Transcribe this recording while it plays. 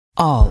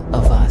All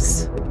of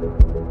us.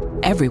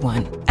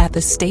 Everyone at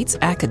the state's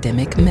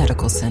academic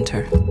medical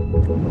center.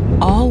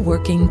 All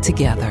working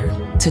together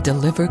to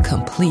deliver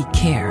complete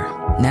care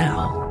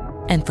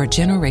now and for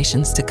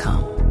generations to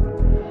come.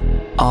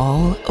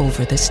 All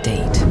over the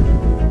state,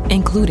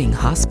 including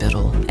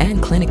hospital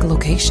and clinic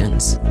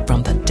locations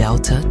from the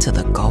Delta to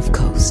the Gulf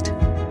Coast.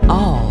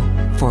 All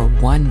for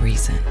one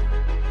reason.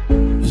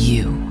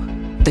 You,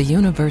 the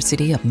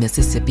University of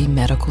Mississippi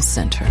Medical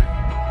Center.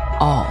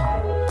 All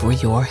for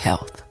your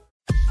health.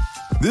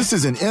 This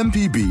is an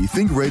MPB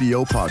Think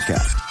Radio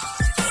podcast.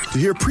 To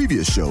hear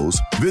previous shows,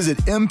 visit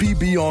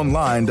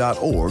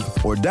mpbonline.org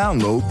or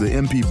download the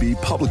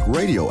MPB Public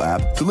Radio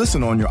app to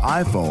listen on your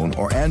iPhone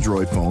or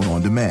Android phone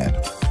on demand.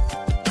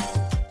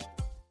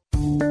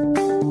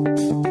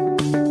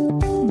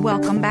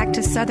 Welcome back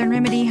to Southern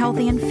Remedy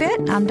Healthy and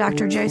Fit. I'm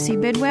Dr. Josie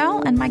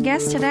Bidwell, and my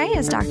guest today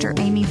is Dr.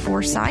 Amy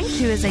Forsythe,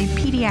 who is a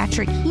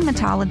pediatric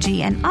hematology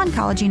and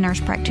oncology nurse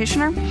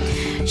practitioner.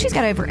 She's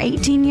got over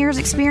 18 years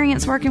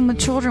experience working with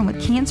children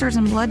with cancers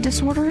and blood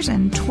disorders,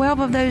 and 12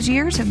 of those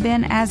years have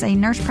been as a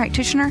nurse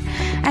practitioner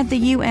at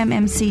the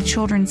UMMC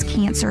Children's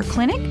Cancer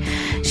Clinic.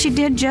 She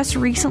did just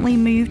recently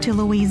move to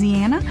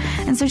Louisiana,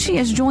 and so she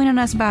is joining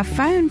us by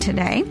phone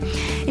today.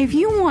 If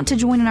you want to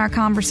join in our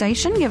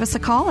conversation, give us a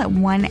call at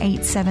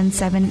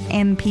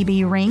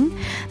 1-877-MPB-RING.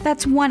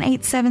 That's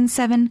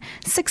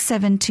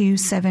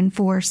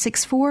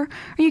 1-877-672-7464, or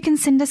you can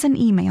send us an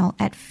email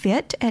at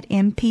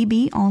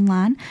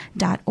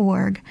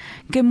fit@mpbonline.org.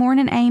 Good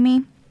morning,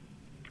 Amy.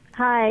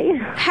 Hi.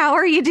 How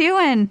are you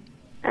doing?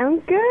 I'm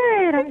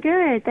good. Thank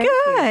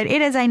you. Good.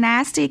 It is a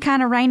nasty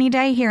kind of rainy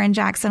day here in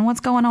Jackson.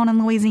 What's going on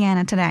in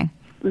Louisiana today?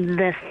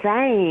 The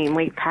same.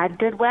 We've had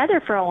good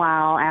weather for a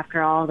while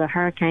after all the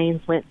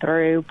hurricanes went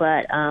through,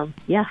 but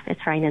yeah,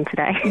 it's raining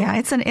today. Yeah,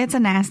 it's a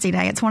nasty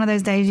day. It's one of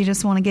those days you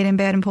just want to get in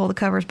bed and pull the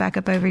covers back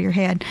up over your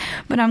head.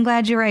 But I'm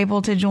glad you're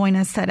able to join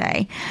us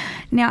today.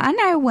 Now, I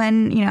know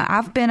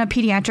I've been a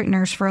pediatric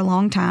nurse for a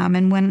long time,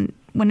 and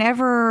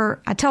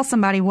whenever I tell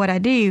somebody what I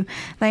do,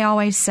 they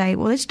always say,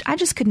 well, I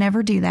just could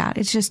never do that.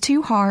 It's just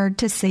too hard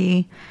to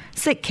see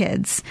sick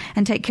kids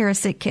and take care of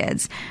sick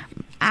kids.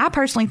 I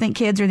personally think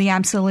kids are the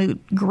absolute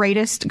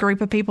greatest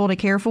group of people to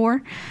care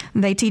for.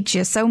 They teach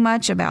you so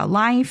much about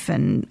life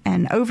and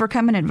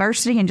overcoming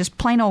adversity and just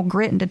plain old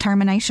grit and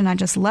determination. I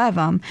just love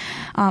them.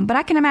 But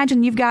I can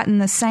imagine you've gotten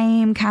the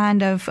same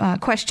kind of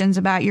questions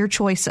about your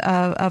choice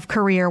of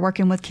career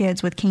working with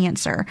kids with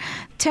cancer.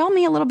 Tell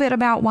me a little bit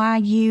about why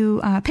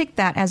you picked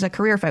that as a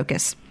career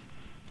focus.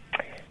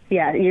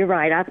 Yeah, you're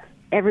right.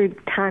 Every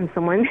time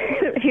someone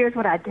hears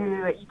what I do,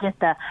 you get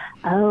the,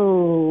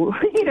 oh.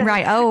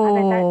 Right,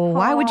 oh,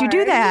 why would you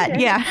do that?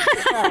 Yeah.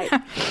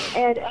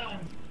 Right.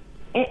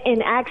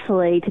 And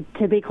actually,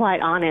 to be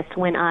quite honest,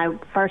 when I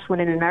first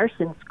went into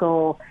nursing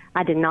school,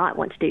 I did not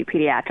want to do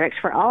pediatrics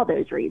for all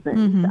those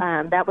reasons.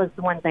 Mm-hmm. That was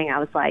the one thing I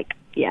was like,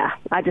 yeah,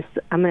 I'm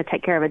going to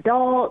take care of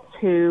adults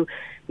who,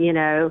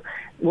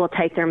 will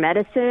take their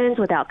medicines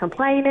without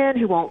complaining,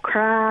 who won't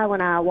cry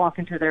when I walk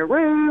into their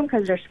room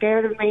because they're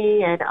scared of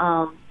me.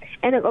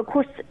 And of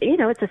course,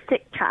 it's a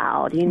sick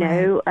child,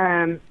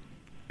 Right.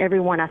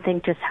 Everyone, I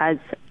think, just has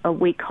a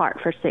weak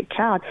heart for a sick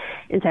child.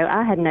 And so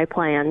I had no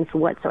plans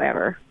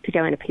whatsoever to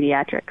go into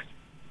pediatrics.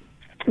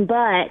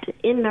 But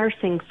in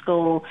nursing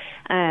school,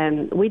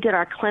 we did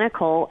our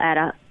clinical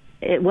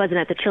it wasn't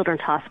at the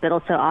Children's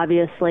Hospital, so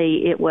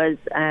obviously it was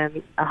a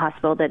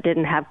hospital that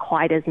didn't have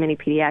quite as many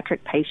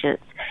pediatric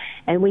patients.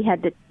 And we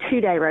had the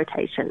 2-day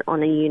rotation on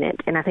the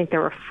unit, and I think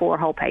there were 4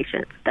 whole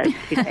patients those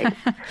 2 days.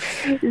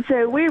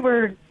 So we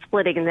were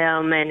splitting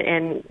them,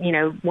 and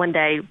one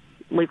day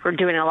we were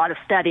doing a lot of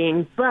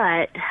studying,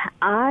 but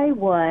I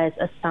was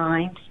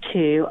assigned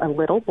to a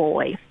little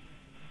boy.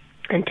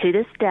 And to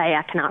this day,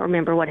 I cannot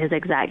remember what his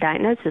exact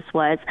diagnosis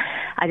was.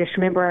 I just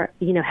remember,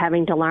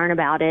 having to learn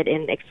about it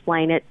and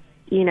explain it,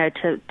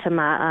 to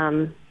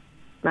my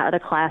other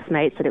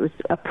classmates that it was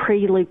a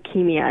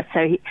pre-leukemia.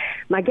 So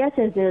my guess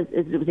is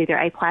it was either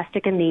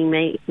aplastic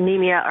anemia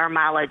or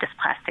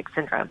myelodysplastic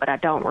syndrome, but I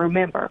don't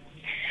remember.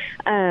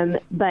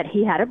 But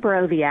he had a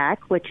Broviac,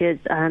 which is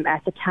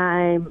at the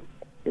time,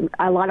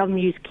 a lot of them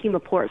use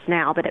chemoports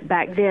now, but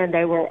back then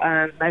they were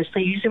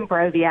mostly using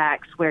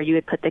Broviacs, where you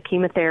would put the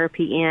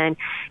chemotherapy in,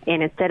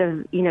 and instead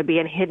of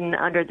being hidden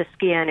under the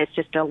skin, it's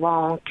just a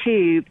long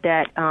tube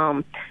that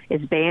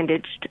is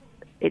bandaged.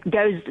 It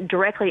goes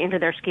directly into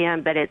their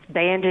skin, but it's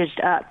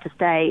bandaged up to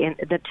stay, and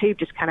the tube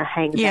just kind of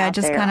hangs out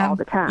just there kind of, all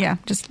the time. Yeah,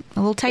 just a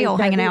little tail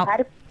hanging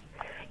out.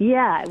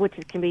 Which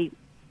can be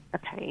a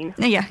pain.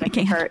 Yeah, it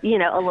can. For,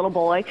 a little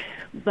boy,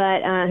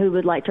 but who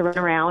would like to run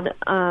around.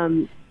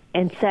 And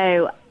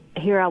so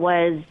here I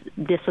was,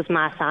 this was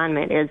my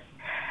assignment, is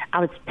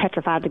I was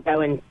petrified to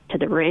go into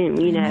the room,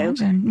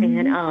 Imagine.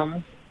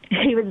 And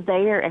he was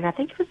there, and I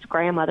think his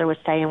grandmother was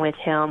staying with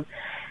him,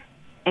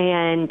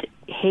 and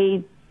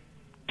he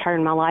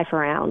turned my life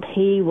around.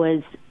 He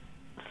was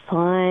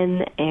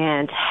fun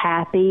and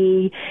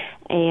happy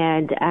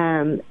and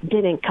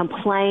didn't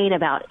complain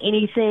about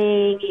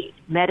anything.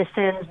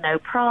 Medicines, no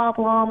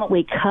problem.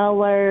 We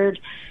colored.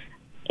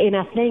 And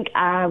I think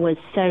I was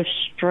so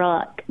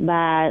struck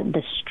by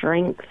the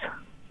strength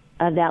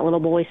of that little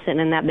boy sitting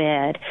in that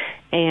bed,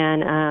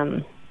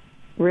 and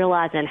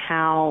realizing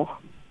how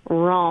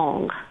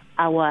wrong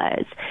I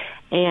was.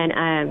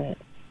 And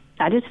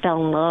I just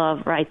fell in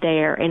love right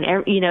there. And,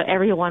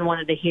 everyone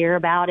wanted to hear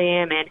about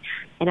him.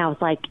 And I was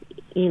like,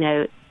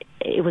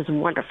 it was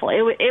wonderful.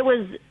 It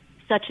was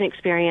such an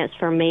experience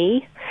for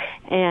me,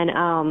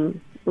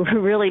 and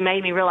really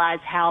made me realize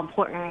how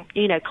important,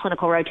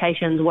 clinical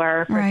rotations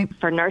were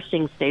for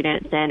nursing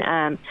students,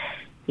 and,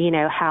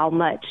 how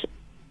much,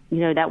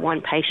 that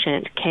one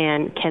patient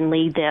can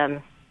lead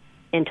them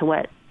into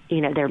what,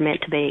 they're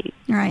meant to be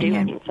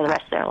doing for the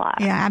rest of their life.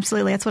 Yeah,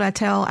 absolutely. That's what I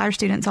tell our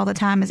students all the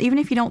time is even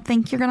if you don't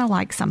think you're going to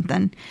like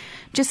something,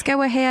 just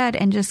go ahead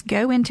and just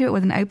go into it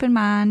with an open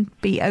mind,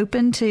 be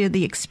open to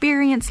the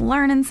experience,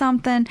 learning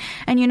something,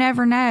 and you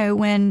never know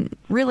when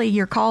really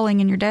your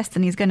calling and your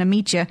destiny is going to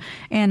meet you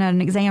in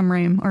an exam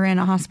room or in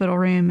a hospital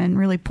room and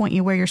really point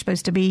you where you're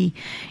supposed to be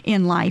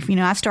in life.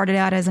 I started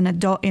out as an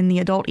adult in the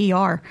adult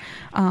ER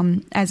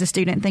as a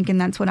student, thinking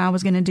that's what I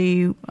was going to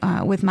do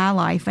with my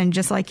life. And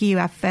just like you,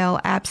 I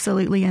fell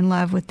absolutely in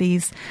love with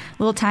these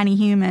little tiny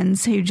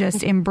humans who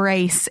just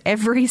embrace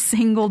every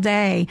single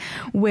day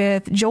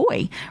with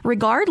joy,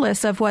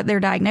 regardless of what their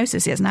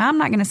diagnosis is. Now, I'm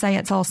not going to say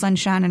it's all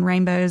sunshine and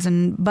rainbows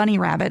and bunny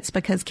rabbits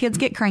because kids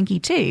get cranky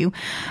too.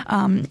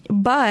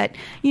 But,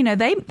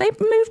 they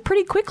move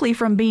pretty quickly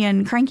from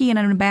being cranky and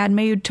in a bad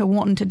mood to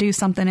wanting to do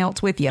something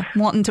else with you,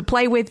 wanting to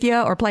play with you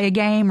or play a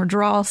game or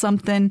draw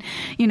something.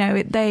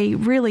 They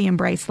really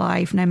embrace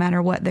life no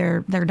matter what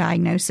their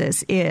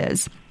diagnosis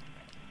is.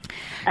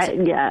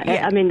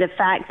 I mean, the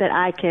fact that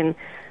I can,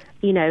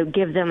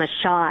 give them a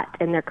shot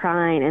and they're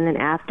crying and then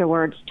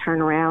afterwards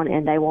turn around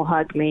and they will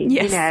hug me.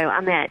 Yes.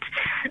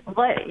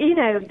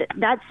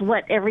 That's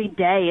what every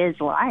day is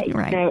like.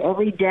 Right.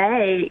 Every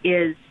day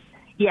is,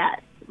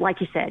 like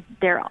you said,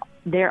 there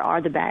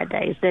are the bad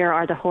days. There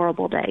are the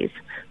horrible days.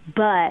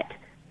 But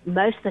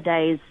most of the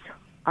days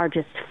are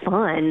just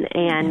fun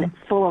and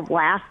full of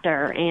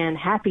laughter and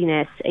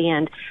happiness.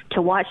 And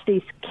to watch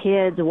these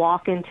kids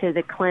walk into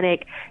the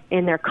clinic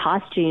in their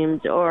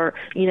costumes, or,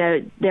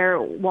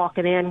 they're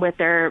walking in with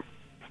their,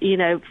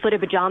 footed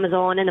pajamas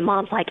on, and the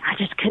mom's like, I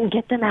just couldn't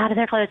get them out of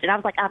their clothes. And I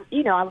was like, I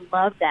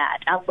love that.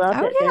 I love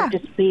that they're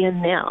just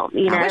being them.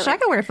 I wish I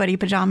could wear footy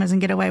pajamas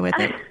and get away with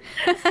it.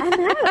 I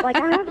know. Like,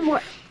 I have more.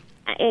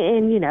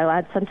 And,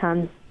 I'd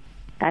sometimes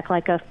act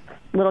like a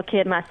little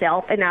kid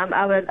myself, and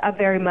I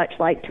very much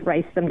like to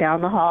race them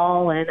down the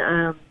hall.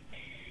 And,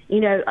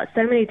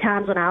 so many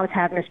times when I was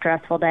having a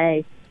stressful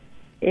day,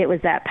 it was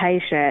that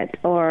patient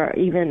or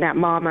even that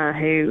mama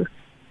who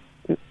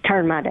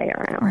turned my day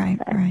around.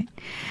 Right.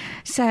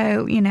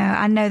 So,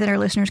 I know that our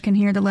listeners can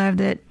hear the love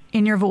that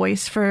in your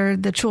voice for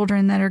the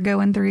children that are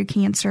going through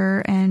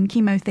cancer and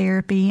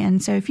chemotherapy.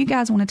 And so if you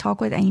guys want to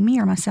talk with Amy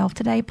or myself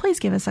today, please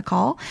give us a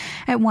call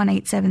at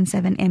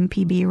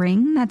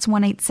 1-877-MPB-RING. That's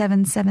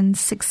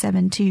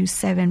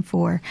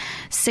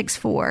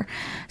 1-877-672-7464.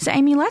 So,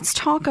 Amy, let's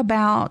talk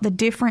about the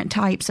different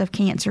types of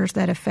cancers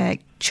that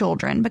affect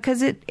children,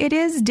 because it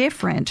is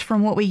different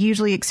from what we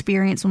usually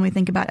experience when we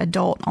think about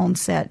adult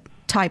onset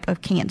type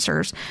of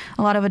cancers.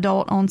 A lot of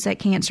adult onset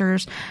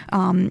cancers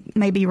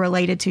may be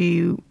related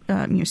to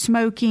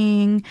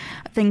smoking,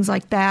 things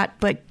like that,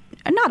 but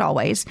not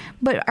always.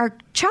 But our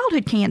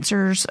childhood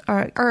cancers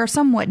are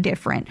somewhat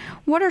different.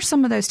 What are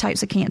some of those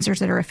types of cancers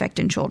that are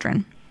affecting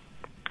children?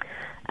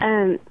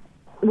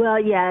 Well,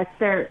 yes,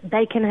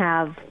 they can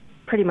have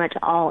pretty much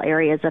all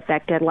areas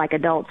affected, like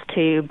adults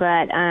too.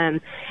 But and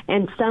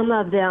some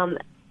of them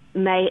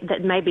may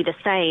be the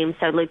same.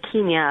 So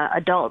leukemia,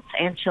 adults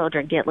and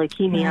children get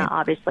leukemia,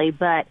 obviously,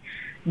 but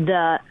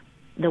the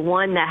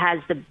one that has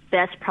the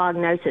best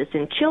prognosis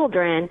in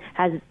children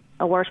has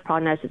a worse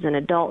prognosis in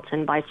adults,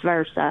 and vice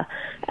versa.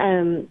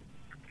 So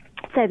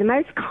the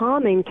most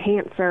common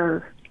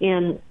cancer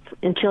in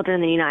children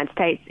in the United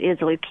States is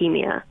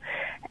leukemia,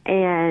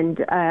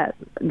 and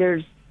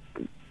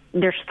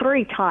there's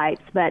three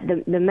types, but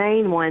the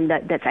main one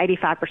that's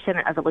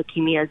 85% of the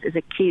leukemias is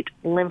acute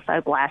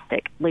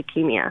lymphoblastic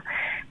leukemia.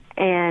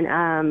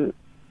 And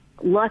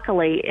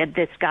luckily,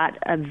 this got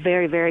a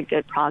very, very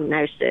good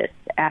prognosis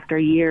after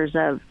years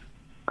of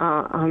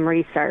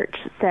research.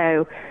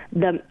 So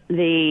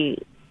the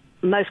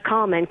most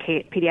common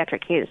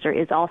pediatric cancer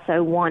is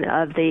also one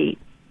of the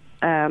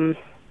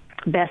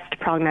best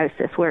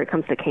prognosis where it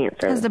comes to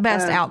cancer. Has the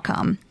best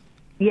outcome.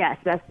 Yes,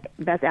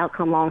 best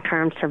outcome,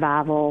 long-term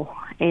survival.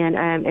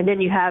 And then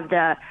you have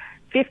the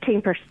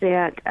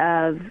 15%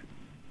 of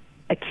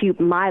acute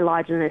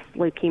myelogenous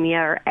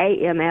leukemia, or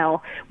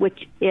AML,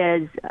 which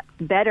is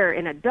better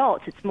in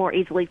adults. It's more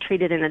easily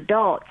treated in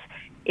adults.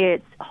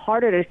 It's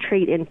harder to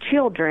treat in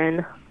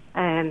children,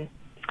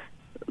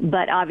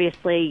 but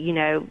obviously,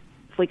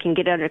 if we can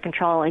get it under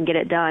control and get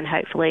it done,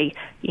 hopefully,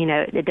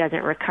 it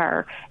doesn't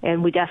recur.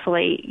 And we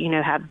definitely,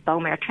 have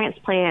bone marrow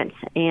transplants,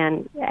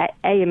 and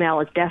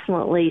AML is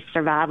definitely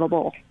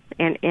survivable,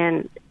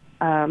 and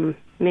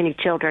many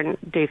children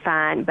do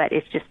fine, but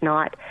it's just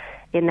not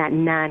in that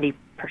 90%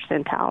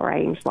 percentile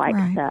range, like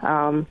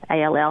the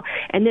ALL.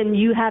 And then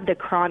you have the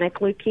chronic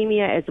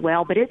leukemia as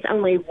well, but it's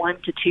only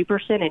 1 to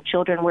 2% in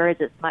children, whereas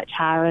it's much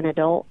higher in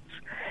adults.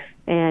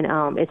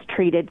 And it's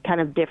treated kind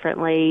of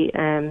differently,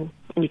 and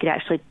you can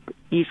actually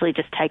usually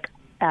just take,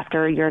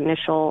 after your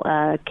initial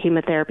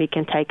chemotherapy,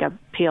 can take a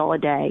pill a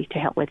day to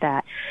help with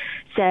that.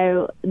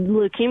 So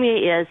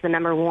leukemia is the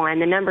number one.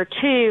 The number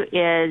two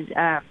is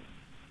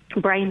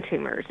brain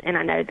tumors, and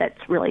I know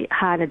that's really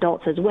high in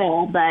adults as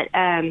well, but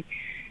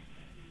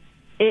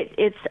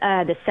it's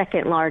the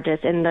second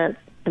largest and the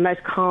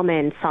most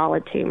common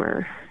solid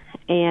tumor.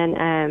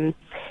 And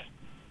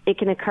it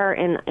can occur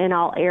in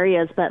all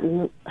areas, but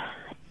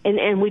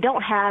and we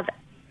don't have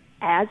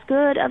as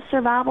good of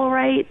survival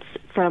rates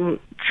from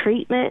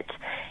treatment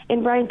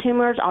in brain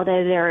tumors,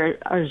 although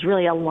there's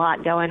really a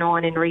lot going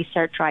on in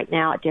research right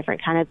now at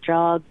different kind of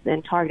drugs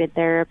and targeted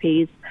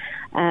therapies.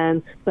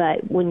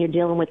 But when you're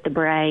dealing with the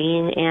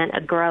brain and a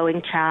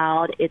growing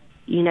child,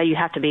 you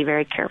have to be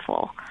very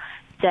careful.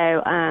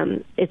 So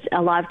it's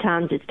a lot of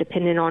times it's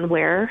dependent on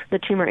where the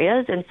tumor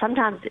is, and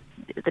sometimes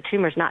the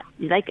tumor's not.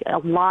 A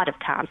lot of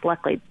times,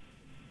 luckily,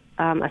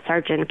 a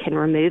surgeon can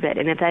remove it,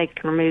 and if they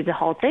can remove the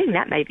whole thing,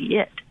 that may be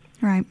it.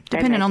 Right,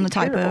 depending on the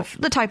type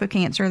of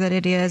cancer that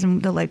it is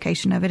and the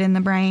location of it in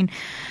the brain.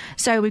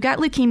 So we've got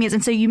leukemias,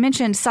 and so you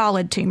mentioned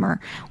solid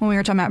tumor when we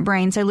were talking about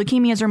brain. So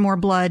leukemias are more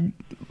blood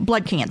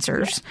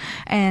cancers,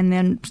 and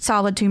then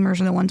solid tumors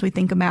are the ones we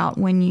think about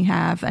when you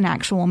have an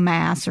actual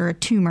mass or a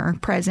tumor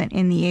present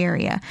in the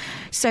area.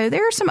 So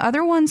there are some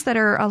other ones that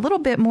are a little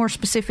bit more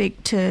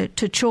specific to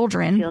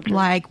children,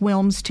 like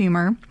Wilms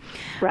tumor.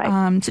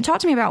 Right. So talk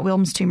to me about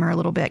Wilms tumor a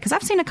little bit, because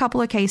I've seen a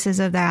couple of cases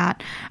of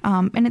that,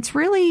 and it's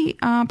really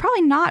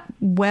probably not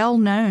well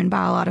known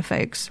by a lot of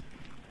folks.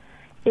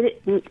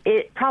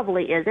 It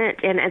probably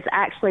isn't, and it's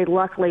actually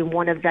luckily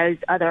one of those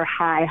other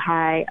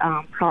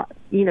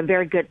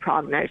very good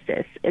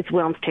prognosis. It's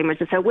Wilms tumors.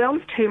 And so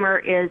Wilms tumor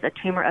is a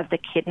tumor of the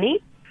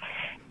kidney,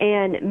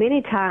 and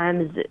many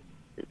times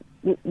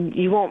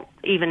you won't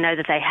even know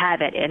that they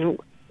have it, and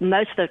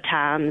most of the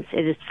times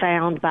it is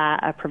found by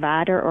a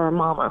provider or a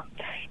mama.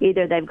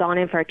 Either they've gone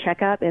in for a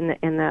checkup and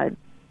the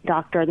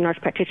doctor or the nurse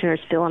practitioner is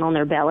feeling on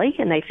their belly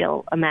and they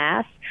feel a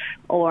mass,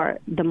 or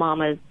the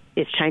mama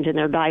is changing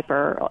their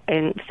diaper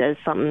and says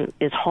something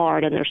is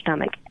hard in their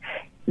stomach.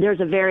 There's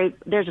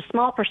a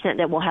small percent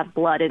that will have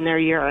blood in their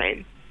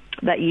urine,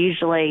 but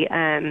usually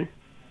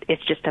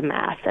it's just a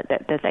mass that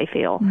they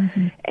feel.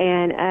 Mm-hmm.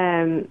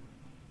 And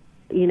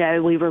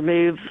we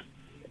remove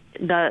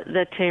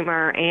the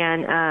tumor,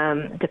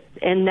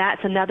 and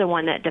that's another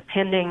one that,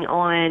 depending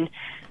on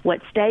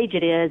what stage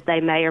it is, they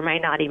may or may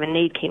not even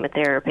need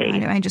chemotherapy.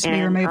 Right, it may just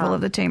be removal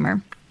of the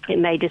tumor. It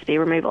may just be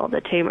removal of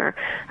the tumor.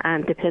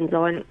 Depends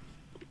on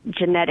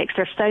genetics.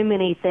 There's so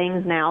many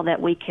things now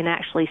that we can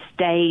actually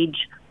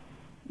stage,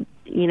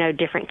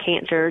 different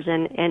cancers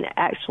and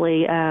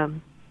actually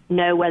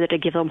know whether to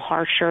give them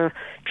harsher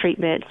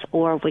treatments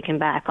or if we can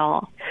back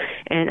off.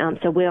 And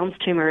so Wilms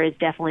tumor is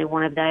definitely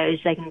one of those.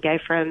 They can go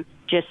from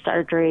just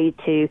surgery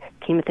to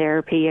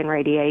chemotherapy and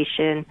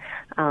radiation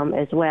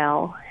as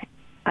well.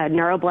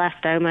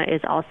 Neuroblastoma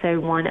is also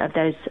one of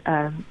those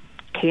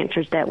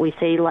cancers that we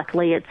see.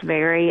 Luckily, it's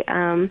very,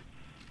 I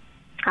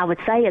would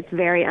say it's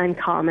very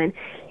uncommon.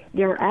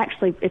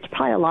 It's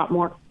probably a lot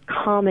more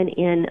common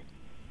in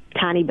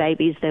tiny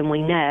babies than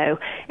we know,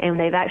 and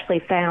they've actually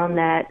found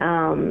that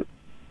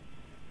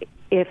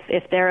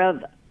if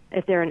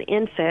they're an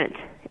infant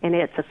and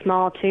it's a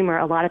small tumor,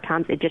 a lot of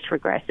times it just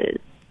regresses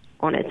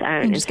on its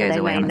own. And just goes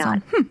away on its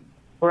own.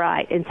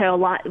 Right, and so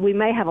we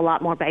may have a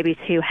lot more babies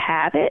who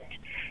have it,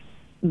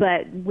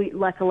 but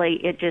luckily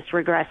it just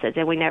regresses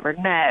and we never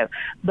know.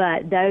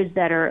 But those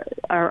that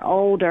are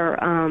older,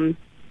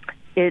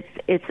 it's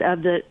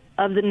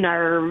of the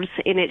nerves,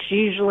 and it's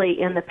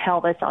usually in the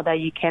pelvis, although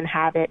you can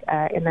have it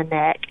in the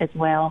neck as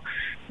well.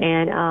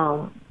 And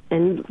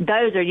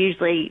those are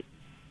usually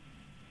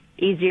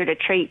easier to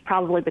treat,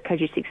 probably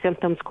because you see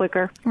symptoms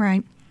quicker.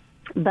 Right.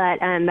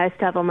 But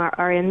most of them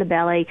are in the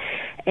belly,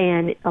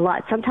 and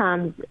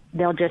sometimes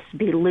they'll just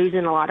be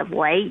losing a lot of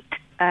weight.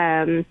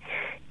 A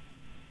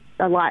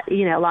lot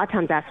of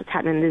times that's what's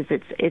happening is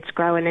it's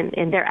growing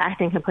and they're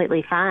acting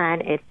completely fine.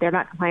 If they're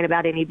not complaining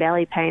about any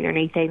belly pain or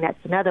anything, that's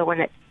another one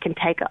that can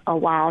take a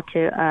while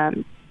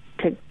to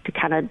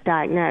kind of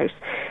diagnose.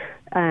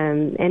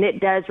 And it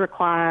does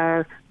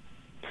require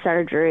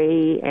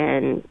surgery,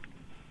 and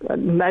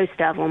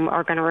most of them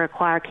are going to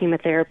require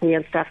chemotherapy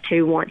and stuff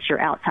too once you're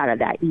outside of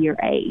that year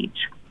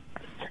age.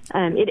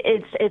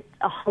 It's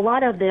a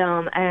lot of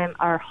them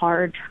are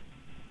hard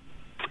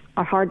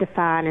to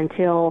find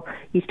until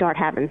you start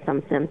having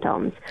some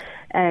symptoms.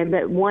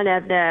 But one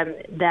of them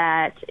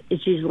that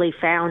is usually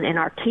found in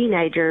our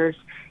teenagers,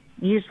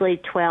 usually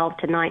 12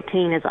 to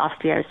 19, is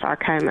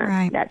osteosarcoma.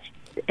 Right.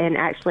 And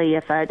actually,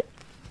 if a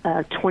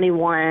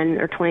 21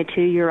 or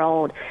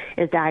 22-year-old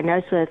is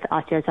diagnosed with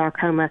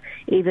osteosarcoma,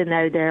 even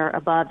though they're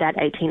above that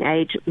 18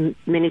 age,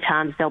 many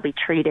times they'll be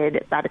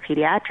treated by the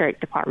pediatric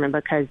department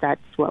because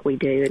that's what we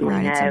do and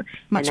right. we know.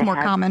 It's much more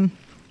common.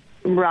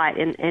 Right,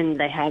 and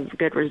they have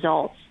good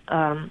results,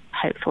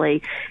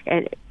 hopefully.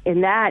 And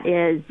that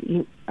is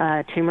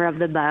a tumor of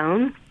the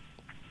bone.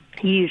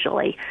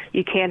 Usually,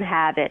 you can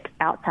have it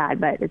outside,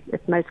 but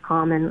it's most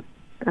common.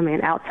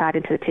 Outside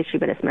into the tissue,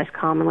 but it's most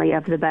commonly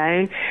of the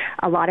bone.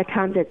 A lot of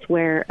times it's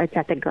where it's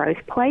at the growth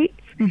plates,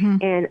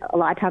 and a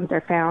lot of times they're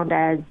found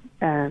as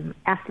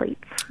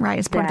athletes. Right,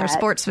 it's part of their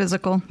sports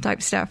physical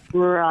type stuff.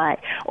 Right,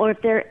 or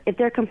if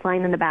they're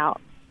complaining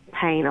about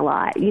pain a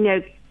lot.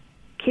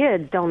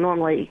 Kids don't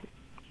normally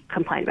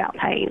complain about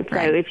pain. So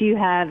if you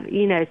have,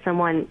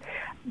 someone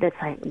that's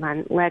like,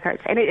 my leg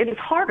hurts, and it's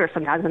harder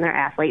sometimes when they're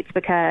athletes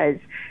because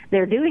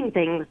they're doing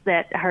things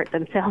that hurt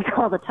themselves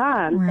all the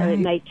time. Right. So it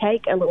may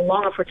take a little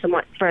longer for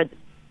somebody to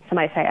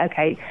say,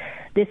 okay,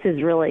 this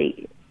has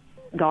really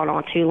gone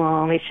on too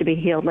long. It should be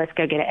healed. Let's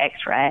go get an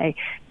X-ray,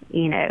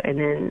 and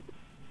then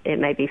it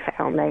may be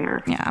found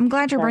there. Yeah, I'm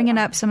glad you're bringing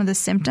up some of the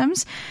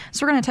symptoms.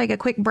 So we're going to take a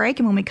quick break,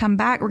 and when we come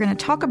back, we're going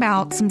to talk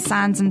about some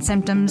signs and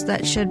symptoms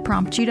that should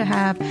prompt you to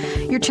have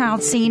your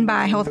child seen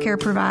by a healthcare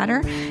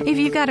provider. If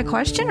you've got a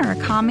question or a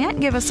comment,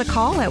 give us a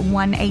call at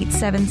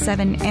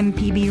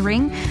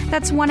 1-877-MPB-RING.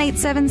 That's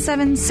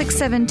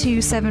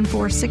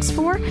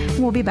 1-877-672-7464.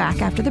 We'll be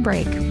back after the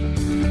break.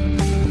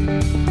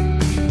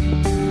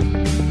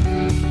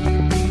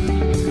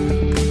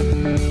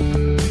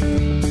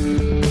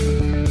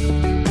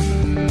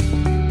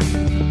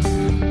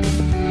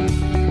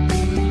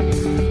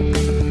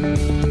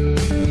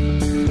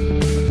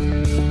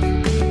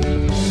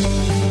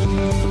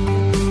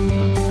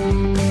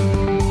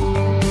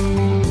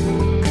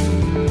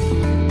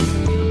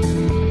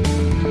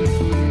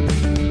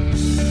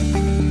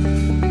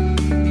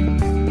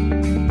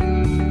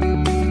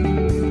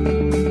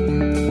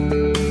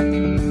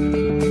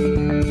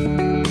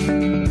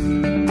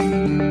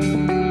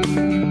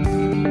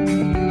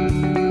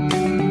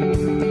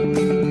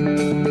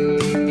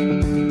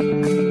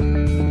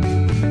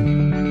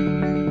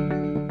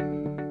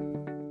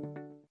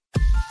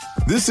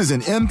 This is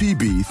an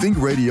MPB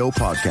Think Radio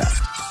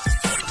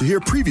podcast. To hear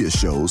previous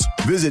shows,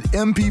 visit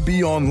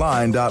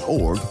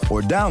mpbonline.org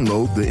or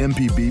download the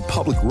MPB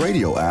Public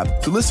Radio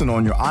app to listen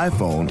on your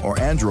iPhone or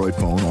Android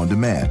phone on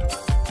demand.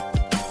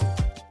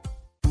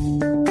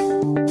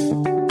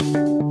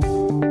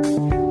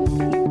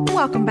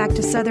 Welcome back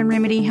to Southern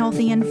Remedy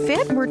Healthy and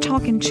Fit. We're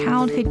talking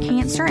childhood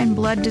cancer and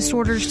blood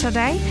disorders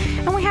today,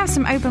 and we have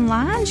some open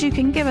lines. You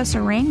can give us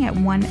a ring at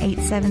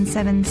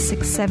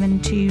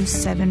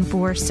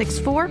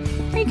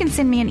 1-877-672-7464, or you can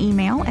send me an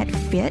email at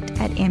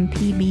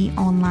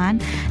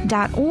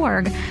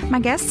fit@mpbonline.org. My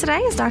guest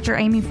today is Dr.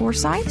 Amy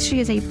Forsyth. She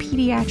is a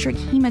pediatric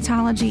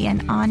hematology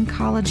and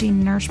oncology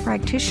nurse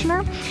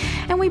practitioner,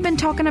 and we've been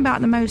talking about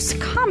the most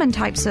common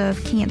types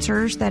of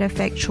cancers that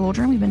affect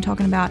children. We've been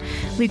talking about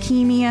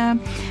leukemia,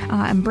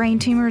 and brain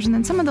tumors, and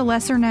then some of the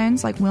lesser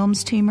knowns like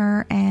Wilms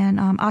tumor and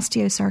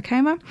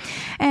osteosarcoma.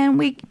 And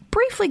we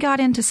briefly got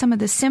into some of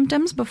the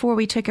symptoms before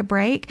we took a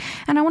break,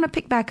 and I want to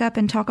pick back up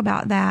and talk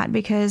about that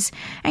because,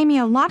 Amy,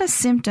 a lot of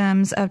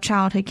symptoms of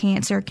childhood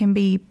cancer can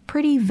be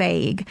pretty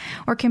vague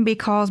or can be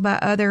caused by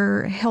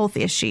other health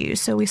issues.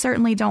 So we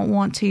certainly don't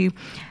want to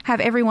have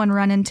everyone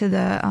run into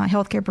the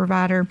healthcare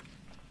provider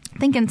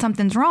thinking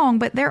something's wrong,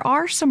 but there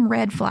are some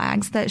red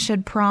flags that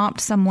should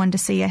prompt someone to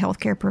see a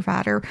healthcare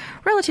provider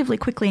relatively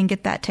quickly and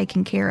get that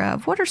taken care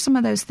of. What are some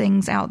of those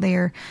things out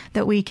there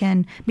that we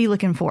can be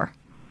looking for?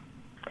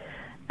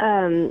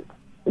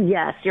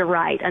 Yes, you're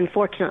right.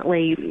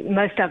 Unfortunately,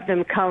 most of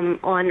them come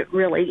on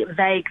really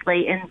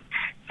vaguely, and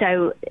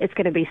so it's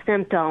going to be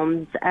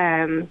symptoms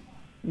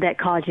that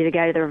cause you to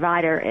go to the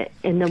provider.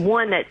 And the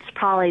one that's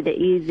probably the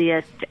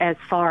easiest as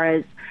far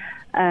as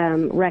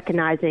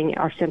recognizing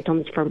our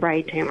symptoms from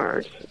brain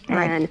tumors.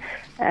 Right.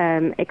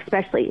 And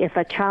especially if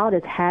a child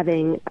is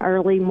having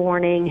early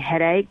morning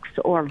headaches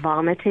or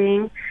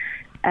vomiting,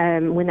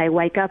 when they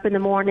wake up in the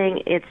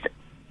morning, it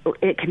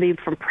can be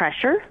from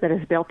pressure that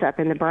is built up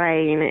in the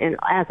brain. And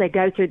as they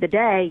go through the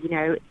day,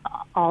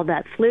 all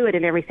that fluid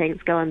and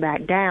everything's going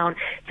back down,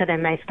 so they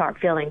may start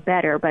feeling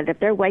better. But if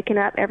they're waking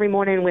up every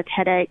morning with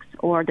headaches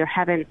or they're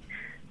having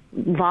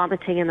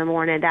vomiting in the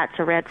morning, that's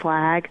a red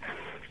flag.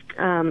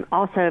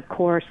 Also, of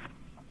course,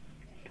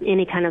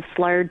 any kind of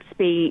slurred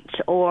speech,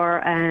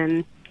 or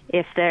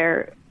if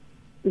they're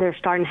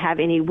starting to have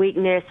any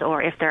weakness,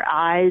 or if their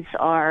eyes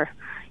are,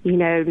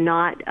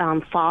 not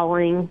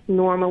following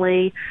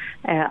normally,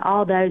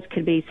 all those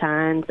could be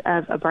signs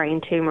of a brain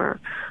tumor.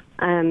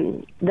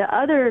 The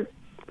other,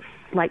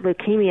 like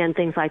leukemia and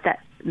things like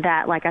that,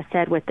 like I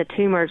said, with the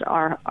tumors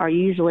are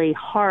usually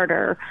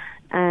harder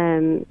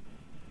to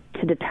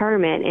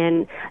determine,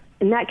 and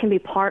that can be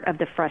part of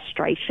the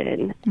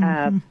frustration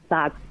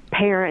by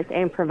parents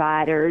and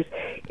providers.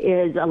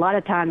 Is a lot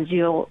of times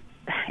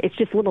it's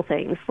just little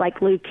things like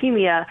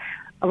leukemia.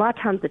 A lot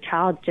of times the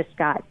child just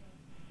got,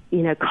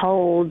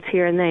 colds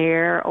here and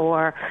there,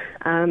 or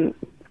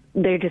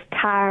they're just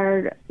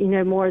tired,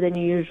 more than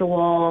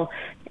usual,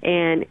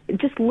 and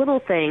just little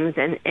things.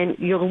 And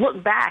you'll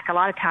look back a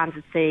lot of times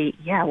and see,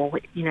 yeah, well,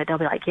 they'll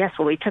be like, yes,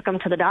 well, we took them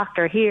to the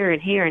doctor here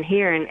and here and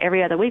here, and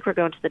every other week we're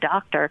going to the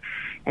doctor,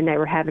 and they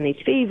were having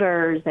these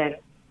fevers, and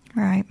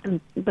right,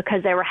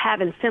 because they were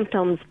having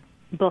symptoms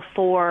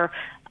before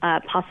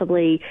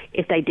possibly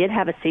if they did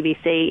have a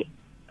CBC,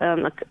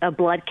 a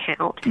blood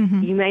count.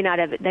 Mm-hmm.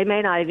 They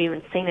may not have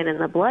even seen it in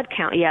the blood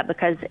count yet,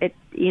 because it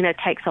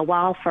takes a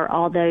while for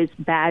all those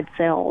bad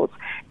cells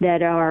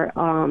that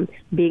are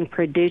being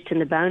produced in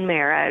the bone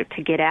marrow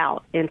to get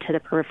out into the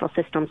peripheral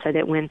system, so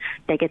that when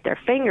they get their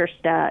finger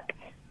stuck,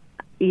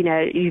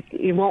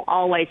 you won't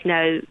always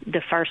know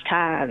the first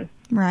time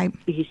right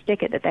you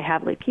stick it that they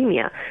have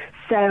leukemia.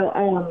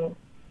 So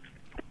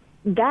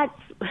that's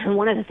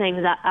one of the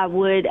things that I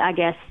would, I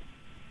guess,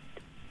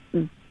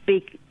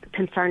 be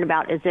concerned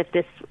about, is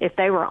if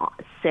they were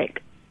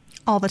sick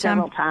all the time,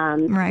 several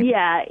times. Right.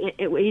 Yeah.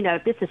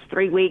 If this is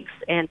 3 weeks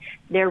and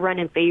they're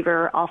running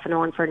fever off and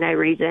on for no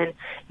reason,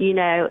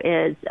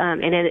 and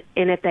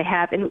if they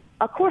have, and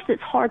of course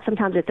it's hard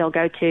sometimes if they'll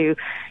go to,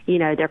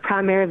 their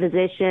primary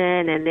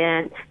physician, and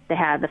then they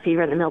have the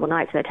fever in the middle of the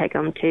night, so they take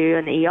them to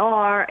an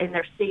ER, and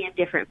they're seeing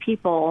different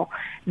people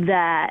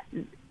that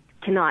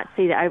cannot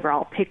see the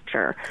overall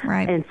picture.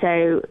 Right. And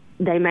so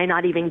they may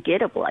not even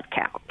get a blood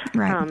count.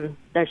 Right.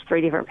 There's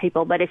 3 different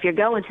people. But if you're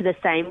going to the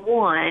same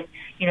one,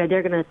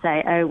 they're going to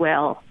say, oh,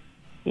 well,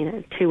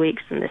 2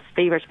 weeks and this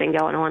fever's been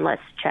going on,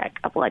 let's check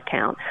a blood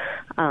count.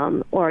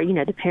 Or,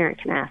 the parent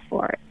can ask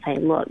for it, say,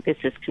 look, this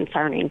is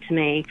concerning to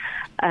me.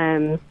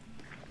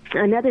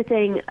 Another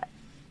thing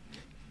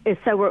is,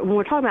 so when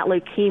we're talking about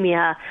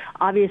leukemia,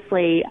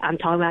 obviously I'm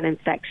talking about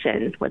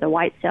infection where the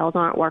white cells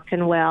aren't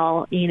working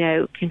well,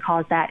 can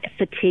cause that.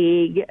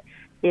 Fatigue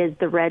is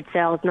the red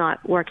cells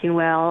not working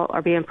well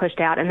or being pushed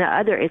out. And the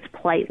other is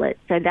platelets.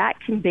 So that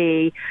can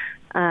be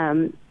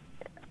an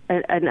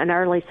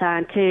early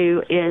sign,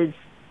 too, is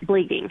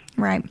bleeding.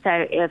 Right. So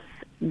if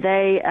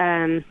they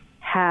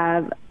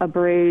have a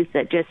bruise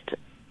that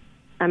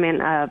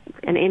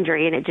an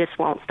injury, and it just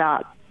won't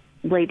stop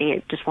bleeding,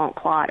 it just won't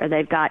clot, or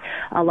they've got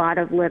a lot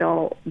of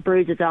little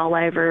bruises all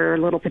over,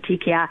 little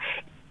petechiae,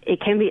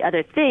 it can be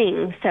other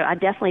things. So I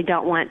definitely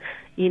don't want,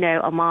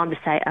 a mom to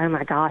say, oh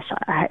my gosh,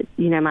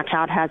 my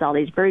child has all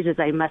these bruises,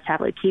 they must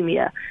have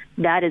leukemia.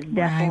 That is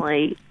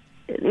definitely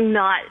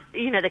not,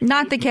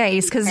 not the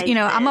case, because,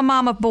 I'm a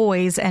mom of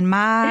boys, and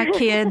my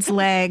kids'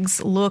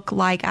 legs look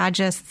like I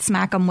just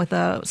smack them with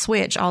a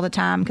switch all the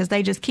time, because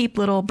they just keep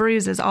little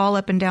bruises all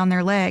up and down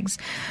their legs.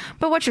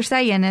 But what you're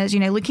saying is,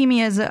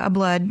 leukemia is a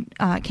blood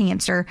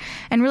cancer,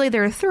 and really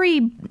there are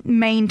 3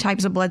 main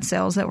types of blood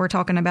cells that we're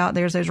talking about.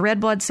 There's those red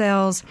blood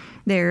cells,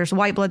 there's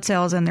white blood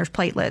cells, and there's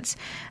platelets.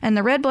 And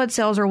the red blood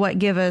cells are what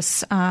give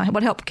us,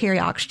 what help carry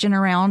oxygen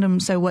around,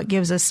 and so what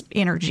gives us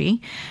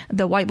energy.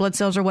 The white blood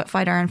cells are what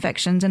fight our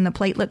infections, and the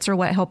platelets are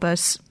what help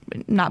us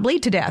not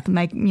bleed to death,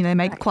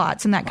 make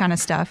clots and that kind of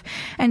stuff.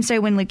 And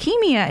so when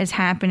leukemia is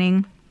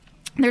happening,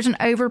 there's an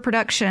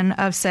overproduction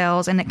of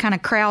cells, and it kind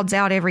of crowds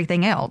out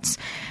everything else.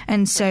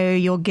 And so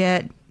you'll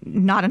get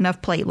not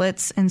enough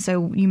platelets. And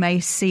so you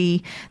may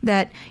see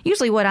that,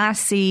 usually what I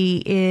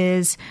see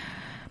is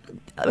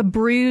a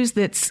bruise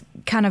that's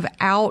kind of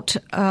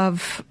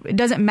it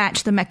doesn't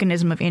match the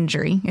mechanism of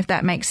injury, if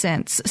that makes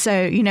sense. So,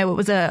 it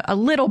was a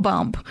little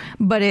bump,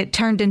 but it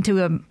turned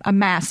into a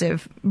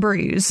massive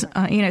bruise,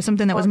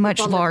 something that was much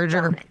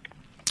larger.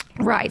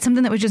 Right.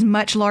 Something that was just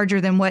much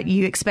larger than what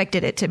you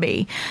expected it to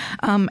be.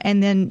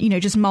 And then,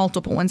 just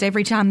multiple ones.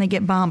 Every time they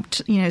get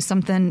bumped,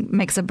 something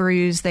makes a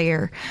bruise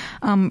there.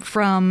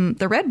 From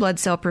the red blood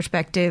cell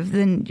perspective,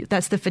 then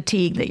that's the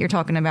fatigue that you're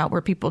talking about,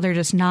 where they're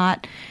just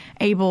not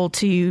able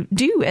to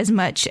do as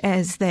much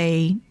as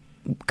they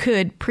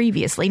could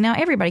previously. Now,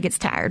 everybody gets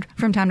tired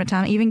from time to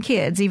time, even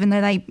kids, even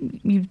though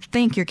you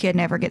think your kid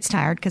never gets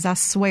tired, because I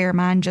swear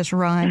mine just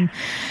run.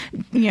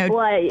 Well,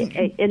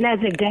 and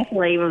that's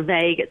definitely a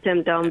vague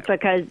symptom,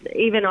 because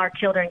even our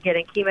children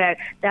getting chemo,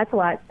 that's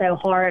why it's so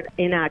hard.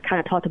 And I kind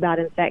of talked about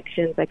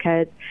infections,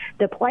 because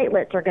the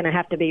platelets are going to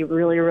have to be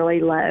really,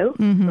 really low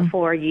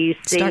before you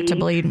start to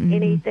bleed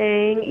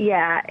anything.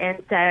 Yeah.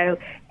 And so,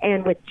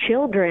 and with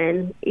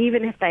children,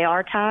 even if they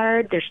are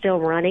tired, they're still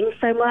running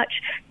so much.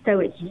 So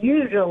it's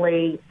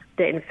usually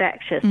the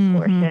infectious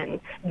portion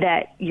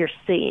that you're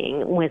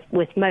seeing with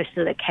most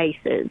of the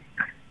cases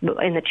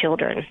in the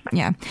children.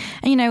 Yeah.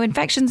 And,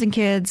 infections in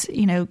kids,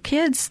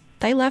 kids,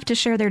 they love to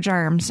share their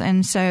germs.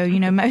 And so,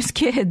 most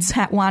kids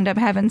wind up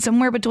having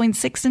somewhere between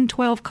 6 and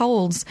 12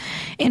 colds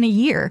in a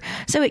year.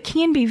 So it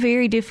can be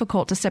very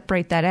difficult to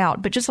separate that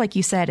out. But just like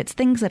you said, it's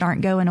things that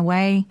aren't going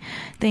away,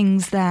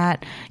 things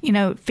that,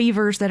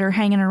 fevers that are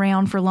hanging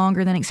around for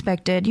longer than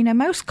expected.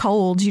 Most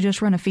colds, you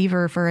just run a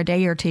fever for a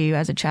day or two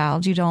as a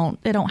child. They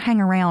don't hang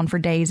around for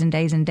days and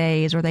days and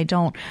days, or they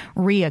don't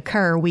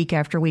reoccur week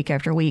after week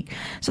after week.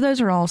 So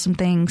those are all some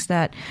things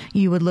that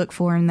you would look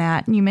for in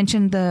that. And you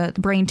mentioned the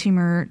brain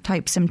tumor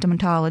type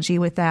symptomatology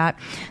with that.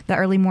 The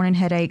early morning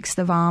headaches,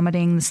 the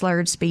vomiting, the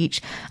slurred speech.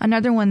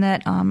 Another one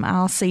that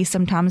I'll see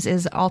sometimes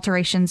is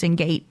alterations in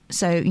gait.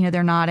 So,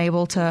 they're not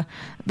able to,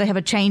 they have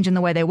a change in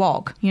the way they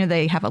walk.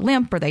 They have a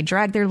limp or they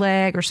drag their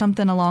leg or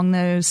something along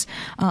those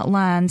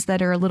lines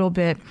that are a little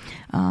bit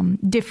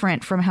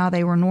different from how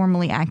they were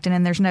normally acting,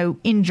 and there's no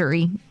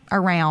injury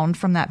around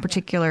from that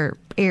particular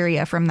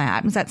area from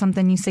that. Is that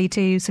something you see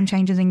too, some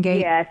changes in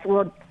gait? Yes.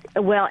 Well,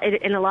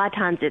 and a lot of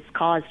times it's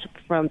caused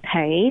from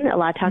pain, a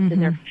lot of times in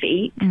their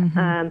feet,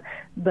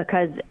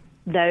 because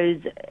those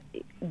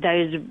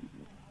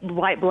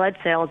white blood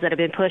cells that have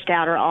been pushed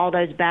out, or all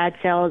those bad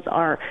cells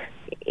are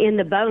in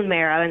the bone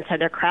marrow, and so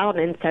they're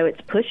crowding, and so it's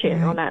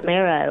pushing on that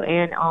marrow.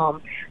 And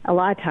a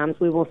lot of times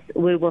we will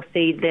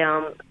see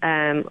them,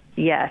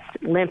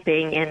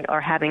 limping and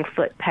or having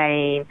foot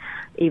pain,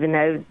 even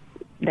though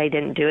they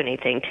didn't do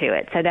anything to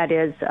it. So that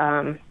is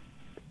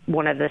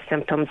one of the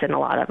symptoms in a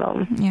lot of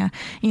them. Yeah.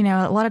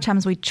 A lot of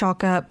times we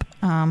chalk up,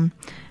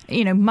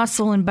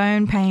 muscle and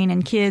bone pain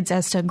in kids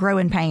as to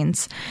growing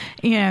pains,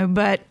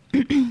 but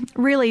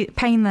really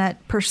pain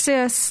that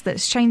persists,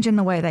 that's changing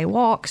the way they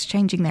walk,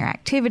 changing their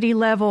activity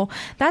level.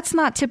 That's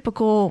not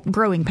typical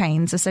growing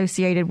pains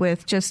associated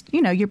with just,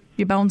 your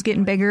bones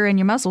getting bigger and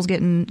your muscles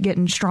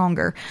getting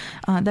stronger.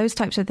 Those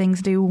types of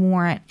things do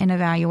warrant an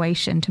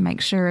evaluation to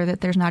make sure that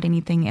there's not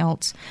anything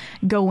else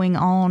going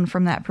on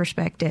from that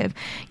perspective.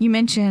 You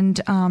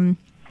mentioned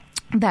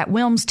that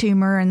Wilms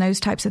tumor and those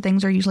types of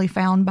things are usually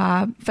found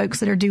by folks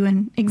that are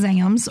doing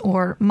exams,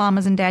 or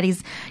mamas and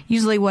daddies.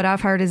 Usually what I've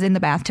heard is in the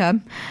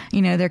bathtub.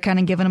 They're kind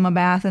of giving them a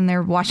bath and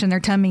they're washing their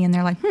tummy and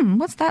they're like,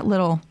 what's that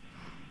bump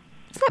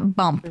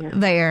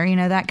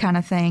there? That kind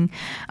of thing.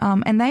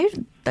 And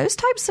those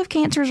types of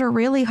cancers are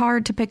really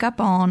hard to pick up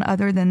on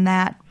other than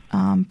that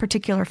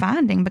particular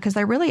finding, because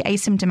they're really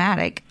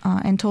asymptomatic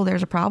until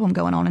there's a problem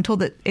going on, until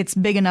it's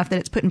big enough that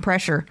it's putting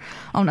pressure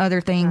on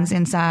other things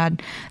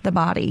inside the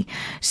body.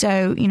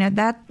 So,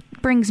 that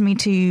brings me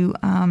to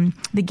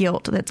the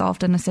guilt that's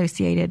often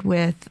associated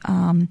with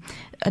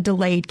a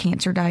delayed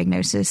cancer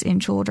diagnosis in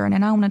children.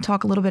 And I want to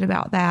talk a little bit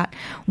about that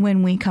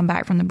when we come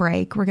back from the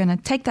break. We're going to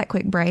take that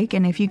quick break.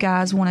 And if you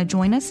guys want to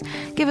join us,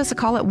 give us a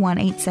call at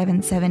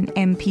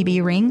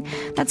 1-877-MPB-RING.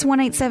 That's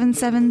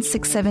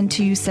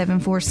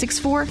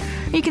 1-877-672-7464. Or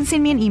you can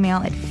send me an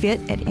email at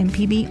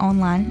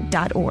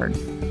fit@mpbonline.org.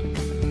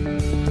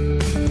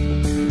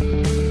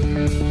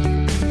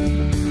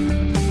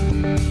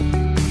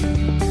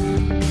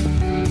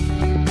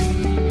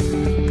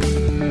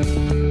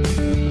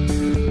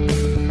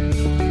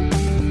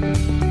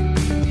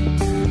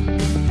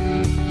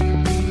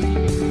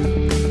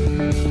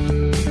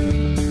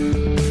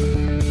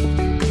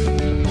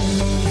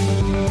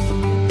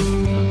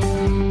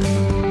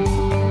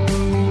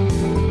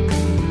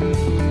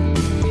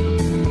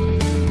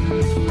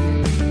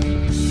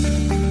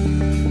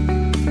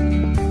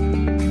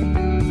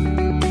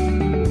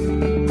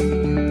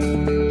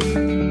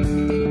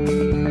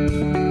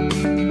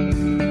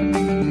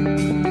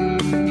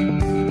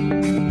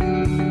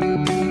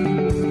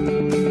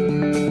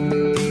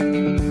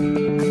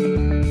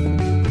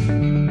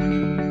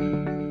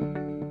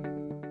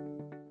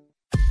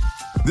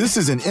 This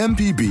is an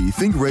MPB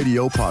Think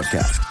Radio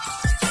podcast.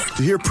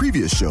 To hear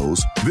previous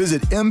shows,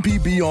 visit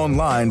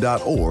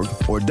mpbonline.org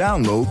or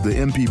download the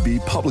MPB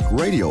Public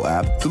Radio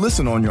app to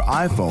listen on your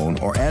iPhone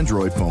or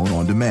Android phone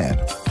on demand.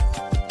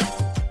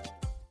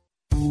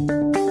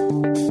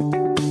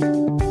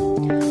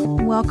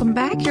 Welcome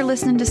back. You're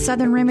listening to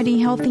Southern Remedy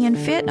Healthy and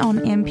Fit on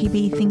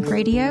MPB Think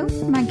Radio.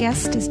 My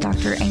guest is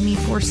Dr. Amy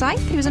Forsythe,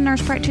 who's a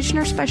nurse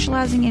practitioner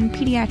specializing in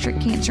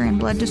pediatric cancer and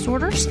blood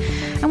disorders.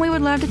 And we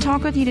would love to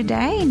talk with you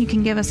today, and you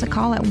can give us a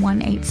call at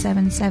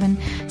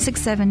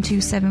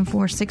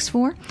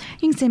 1-877-672-7464. You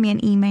can send me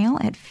an email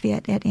at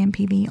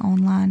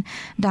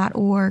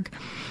fit@mpbonline.org.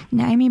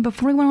 Now, Amy,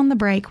 before we went on the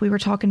break, we were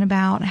talking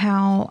about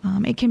how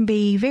it can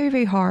be very,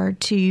 very hard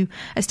to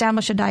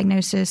establish a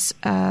diagnosis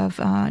of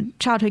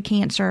childhood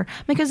cancer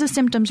because the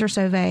symptoms are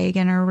so vague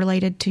and are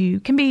related to,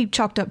 can be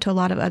chalked up to a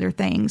lot of other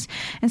things.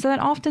 And so that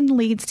often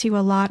leads to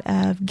a lot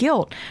of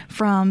guilt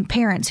from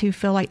parents who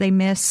feel like they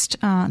missed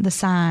the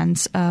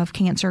signs of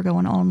cancer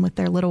going on with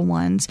their little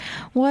ones.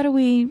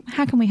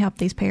 How can we help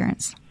these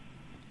parents?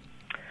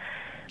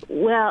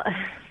 Well,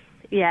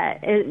 yeah,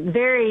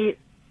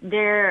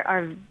 there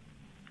are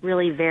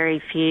really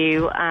very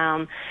few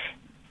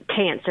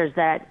cancers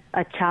that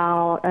a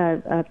child,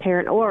 a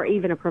parent, or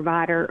even a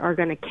provider are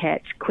going to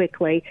catch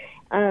quickly.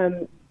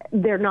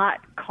 They're not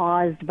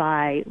caused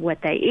by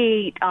what they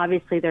eat.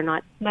 Obviously, they're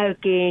not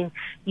smoking.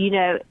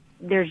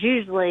 There's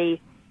usually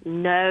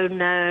no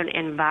known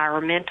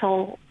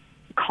environmental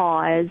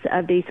cause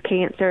of these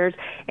cancers,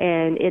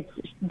 and it's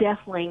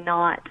definitely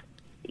not,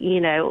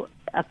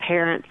 a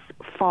parent's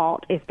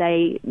fault if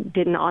they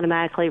didn't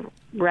automatically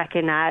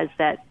recognize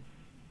that,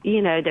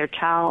 their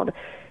child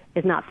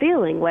is not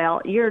feeling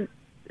well. You're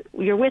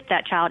with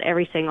that child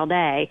every single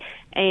day,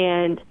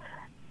 and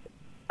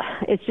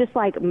it's just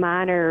like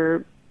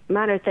minor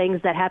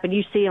things that happen.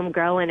 You see them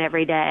growing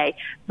every day,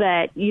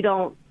 but you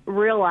don't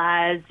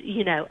realize,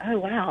 oh,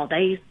 wow,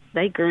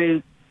 they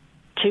grew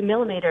 2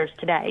 millimeters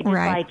today. Just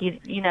right.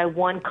 like,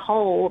 one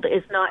cold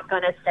is not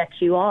going to set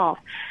you off.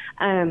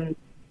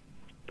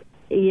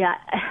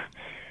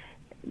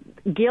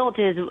 Guilt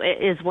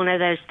is one of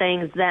those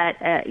things that,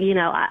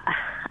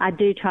 I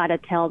do try to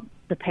tell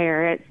the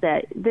parents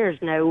that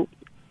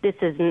this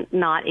is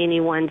not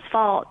anyone's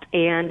fault.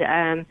 And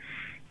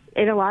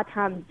a lot of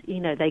times,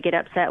 they get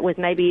upset with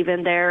maybe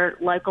even their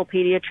local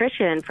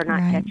pediatrician for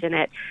not right. catching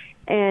it.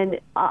 And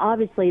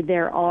obviously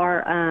there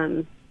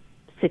are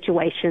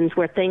situations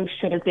where things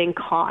should have been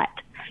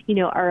caught,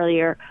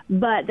 earlier,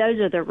 but those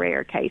are the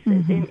rare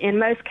cases. Mm-hmm. In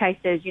most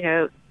cases,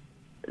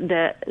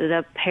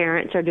 the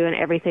parents are doing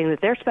everything that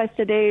they're supposed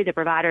to do. The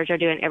providers are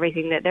doing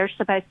everything that they're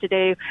supposed to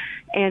do.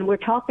 And we're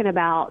talking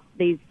about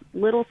these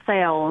little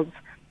cells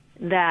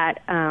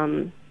that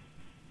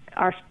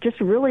are just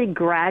really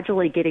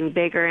gradually getting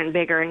bigger and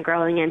bigger and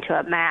growing into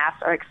a mass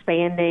or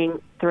expanding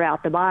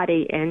throughout the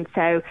body. And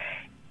so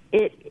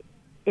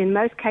in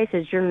most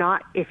cases,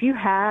 if you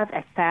have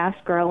a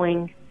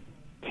fast-growing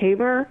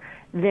tumor,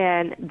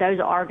 then those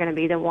are going to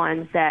be the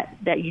ones that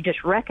you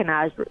just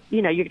recognize.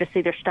 You're going to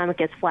see their stomach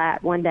is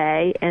flat one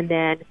day, and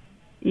then,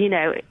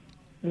 the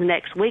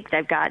next week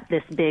they've got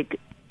this big,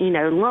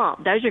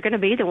 lump. Those are going to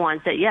be the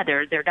ones that,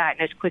 they're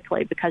diagnosed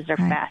quickly because they're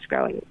right.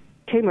 fast-growing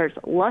tumors.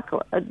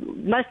 Luckily,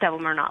 most of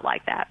them are not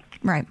like that.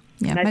 Right.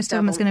 Yeah, most of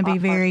them is going to be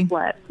very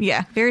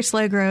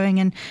slow growing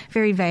and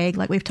very vague,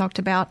 like we've talked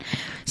about.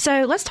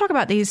 So let's talk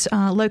about these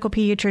local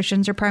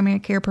pediatricians or primary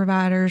care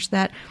providers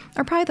that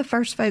are probably the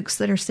first folks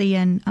that are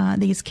seeing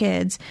these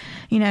kids.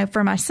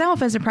 For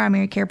myself as a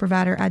primary care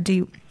provider, I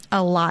do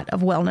a lot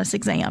of wellness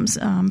exams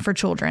for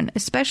children,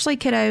 especially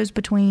kiddos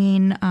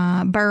between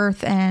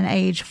birth and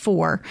age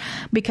 4,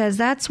 because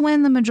that's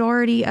when the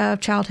majority of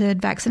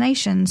childhood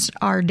vaccinations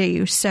are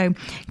due. So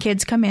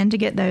kids come in to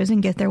get those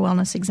and get their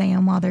wellness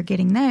exam while they're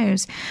getting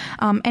those.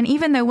 And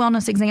even though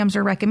wellness exams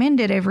are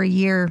recommended every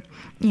year,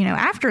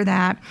 after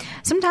that,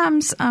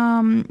 sometimes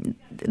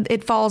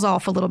it falls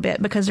off a little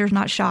bit because there's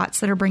not shots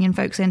that are bringing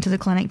folks into the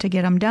clinic to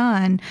get them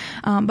done.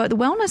 But the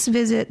wellness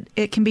visit,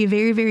 it can be a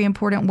very, very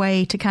important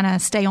way to kind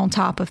of stay on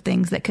top of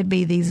things that could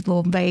be these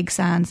little vague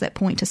signs that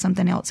point to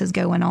something else is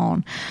going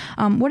on.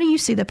 What do you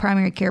see the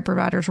primary care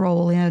provider's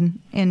role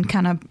in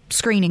kind of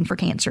screening for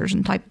cancers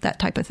and that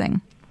type of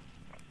thing?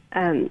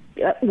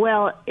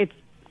 Well, it's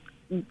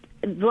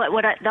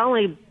the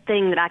only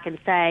thing that I can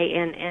say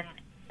and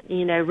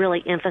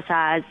really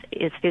emphasize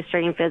is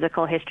history and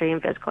physical, history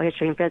and physical,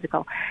 history and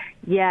physical.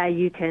 Yeah,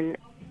 you can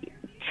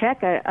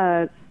check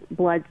a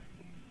blood,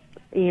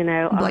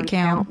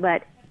 count,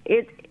 but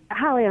it's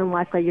highly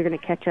unlikely you're going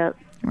to catch up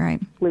right.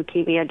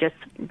 leukemia just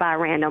by a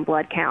random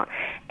blood count.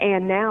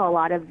 And now a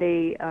lot of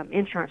the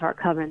insurance aren't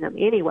covering them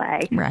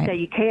anyway, right. so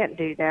you can't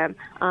do them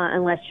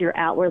unless you're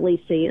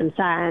outwardly seeing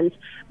signs.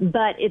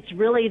 But it's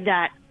really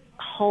that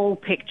whole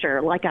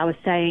picture. Like I was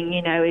saying,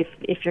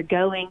 if you're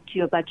going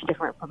to a bunch of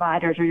different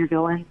providers or you're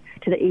going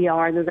to the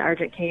ER and then the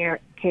urgent care,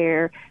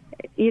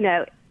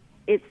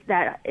 it's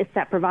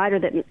that provider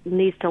that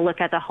needs to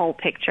look at the whole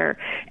picture.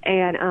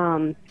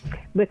 And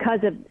because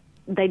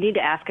they need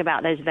to ask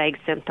about those vague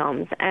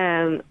symptoms.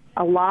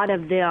 A lot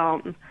of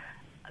them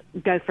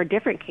go for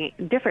different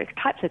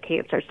types of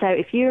cancer. So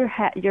if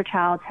your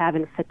child's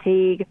having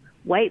fatigue,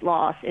 weight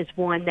loss is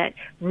one that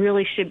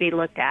really should be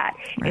looked at.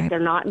 Right. If they're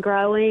not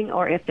growing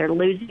or if they're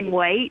losing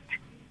weight,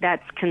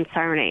 that's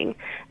concerning.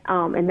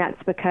 And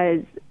that's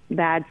because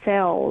bad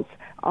cells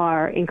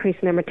are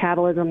increasing their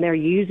metabolism. They're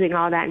using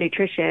all that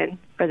nutrition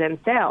for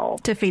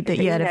themselves. To feed the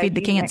cancer. To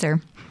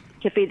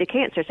feed the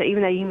cancer. So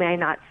even though you may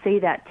not see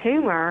that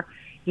tumor,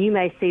 you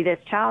may see this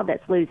child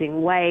that's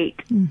losing weight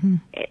mm-hmm.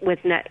 with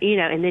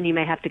and then you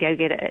may have to go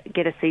get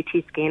a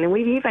CT scan. And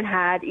we've even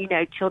had,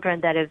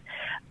 children that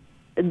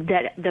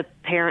the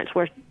parents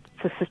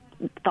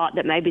thought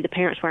that maybe the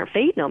parents weren't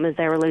feeding them as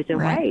they were losing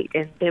right. weight.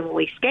 And then when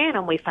we scan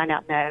them, we find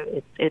out,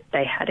 no,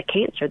 they had a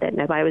cancer that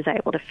nobody was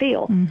able to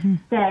feel. Mm-hmm.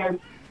 So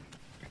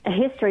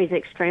history is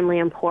extremely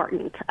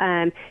important.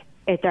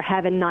 If they're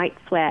having night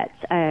sweats,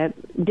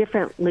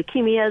 different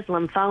leukemias,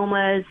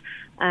 lymphomas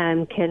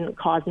can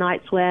cause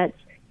night sweats.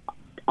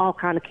 All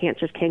kinds of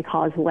cancers can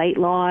cause weight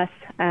loss.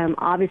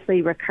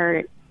 Obviously,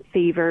 recurrent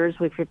fevers,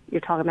 which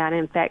you're talking about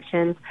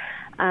infections.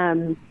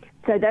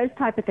 So those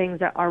type of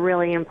things are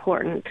really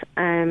important.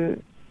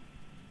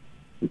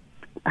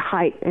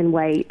 Height and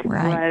weight,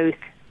 right. growth,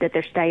 that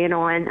they're staying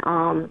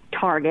on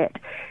target.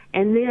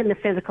 And then the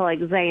physical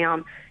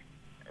exam,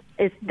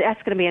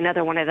 that's going to be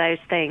another one of those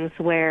things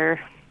where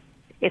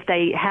if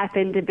they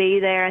happen to be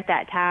there at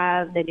that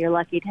time, then you're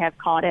lucky to have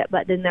caught it.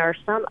 But then there are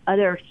some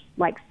other,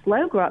 like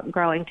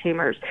slow-growing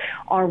tumors,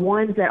 or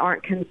ones that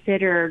aren't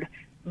considered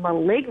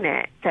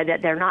malignant, so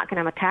that they're not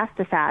going to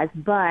metastasize,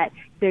 but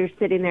they're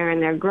sitting there and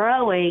they're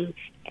growing,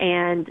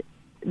 and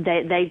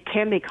they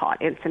can be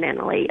caught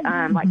incidentally,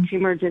 mm-hmm. like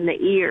tumors in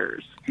the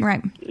ears.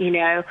 Right.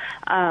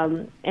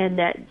 And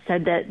that so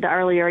that the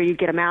earlier you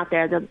get them out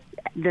there,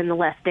 then the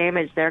less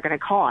damage they're going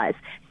to cause.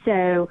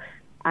 So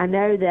I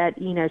know that,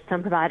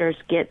 some providers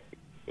get,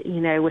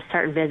 with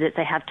certain visits,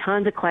 they have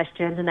tons of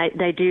questions, and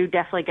they do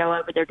definitely go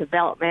over their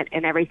development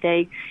and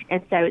everything.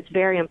 And so it's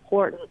very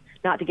important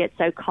not to get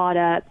so caught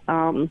up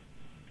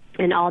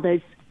in all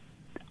those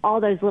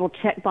little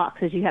check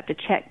boxes you have to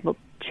check,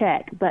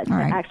 but to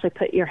actually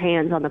put your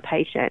hands on the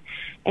patient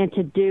and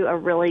to do a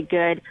really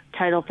good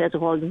total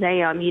physical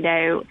exam.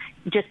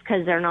 Just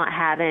because they're not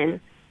having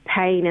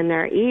pain in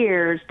their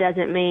ears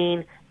doesn't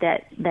mean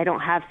that they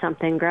don't have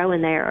something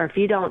growing there. Or if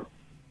you don't,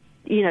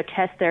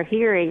 test their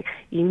hearing,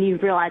 you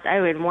realize,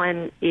 in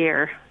one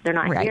ear they're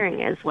not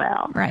hearing as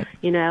well. Right.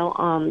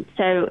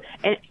 So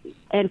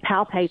and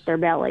palpate their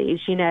bellies.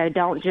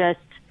 Don't just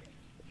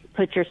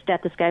put your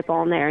stethoscope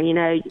on there.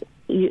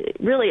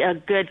 Really a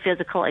good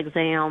physical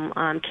exam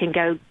can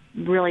go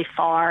really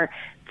far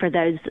for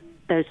those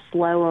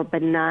slower,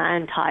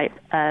 benign type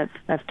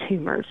of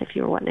tumors, if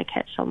you were wanting to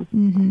catch them.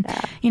 Mm-hmm.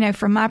 Like that.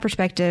 From my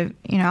perspective,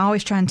 I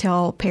always try and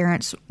tell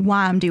parents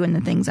why I'm doing the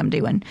things I'm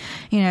doing.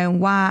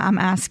 Why I'm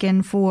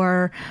asking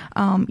for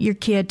your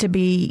kid to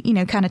be,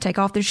 kind of take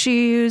off their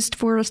shoes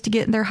for us to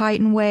get their height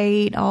and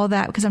weight, all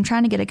that, because I'm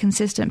trying to get a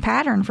consistent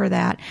pattern for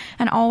that,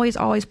 and always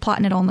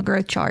plotting it on the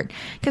growth chart.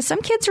 Because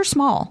some kids are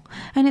small,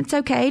 and it's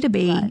okay to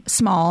be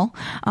small,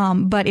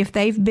 but if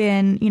they've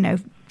been,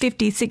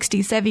 50,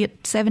 60,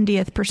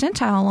 70th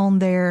percentile on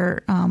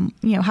their,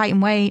 height and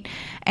weight,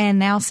 and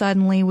now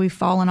suddenly we've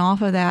fallen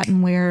off of that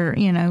and we're,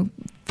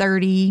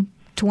 30,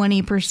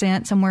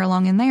 20%, somewhere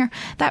along in there,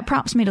 that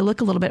prompts me to look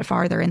a little bit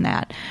farther in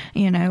that,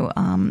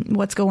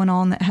 what's going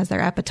on that has their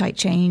appetite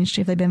changed,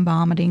 if they've been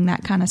vomiting,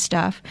 that kind of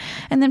stuff.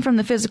 And then from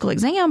the physical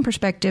exam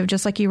perspective,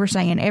 just like you were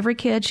saying, every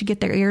kid should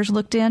get their ears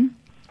looked in,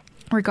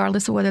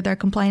 regardless of whether they're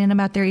complaining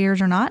about their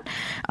ears or not.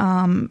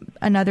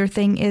 Another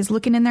thing is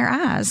looking in their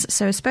eyes.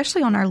 So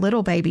especially on our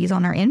little babies,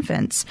 on our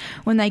infants,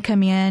 when they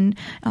come in,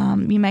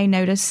 you may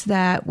notice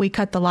that we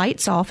cut the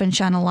lights off and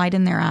shine a light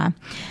in their eye.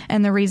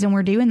 And the reason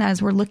we're doing that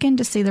is we're looking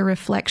to see the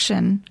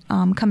reflection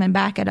coming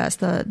back at us,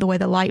 the way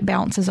the light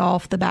bounces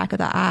off the back of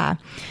the eye.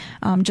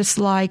 Just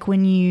like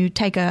when you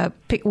take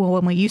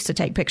when we used to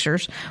take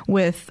pictures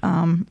with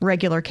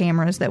regular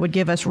cameras that would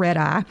give us red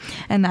eye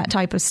and that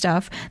type of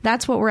stuff.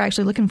 That's what we're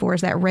actually looking for,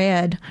 is that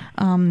red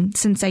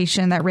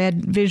sensation, that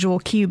red visual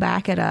cue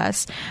back at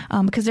us.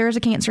 Because there is a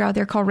cancer out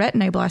there called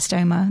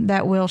retinoblastoma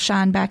that will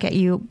shine back at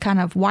you kind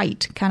of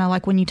white, kind of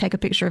like when you take a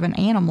picture of an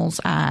animal's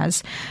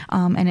eyes,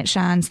 and it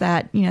shines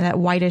that, that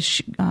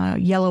whitish,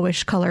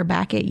 yellowish color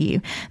back at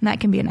you. And that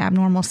can be an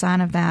abnormal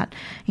sign of that.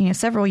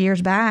 Several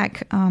years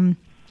back,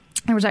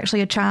 there was actually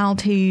a child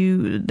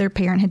who their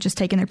parent had just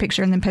taken their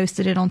picture and then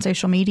posted it on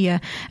social media.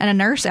 And a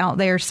nurse out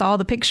there saw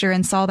the picture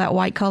and saw that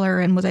white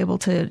color and was able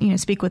to,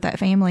 speak with that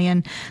family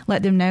and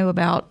let them know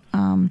about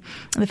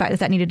the fact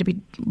that needed to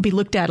be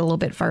looked at a little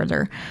bit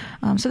further.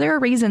 So there are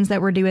reasons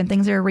that we're doing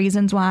things. There are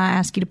reasons why I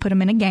ask you to put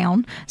them in a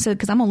gown. So,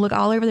 because I'm going to look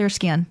all over their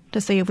skin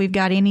to see if we've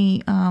got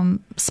any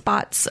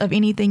spots of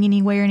anything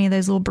anywhere, any of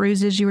those little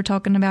bruises you were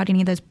talking about,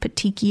 any of those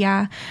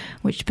petechiae,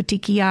 which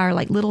petechiae are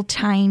like little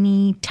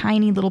tiny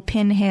little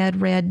pinhead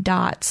red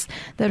dots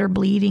that are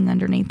bleeding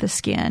underneath the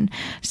skin.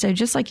 So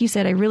just like you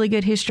said, a really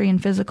good history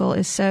and physical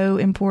is so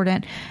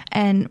important,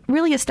 and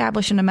really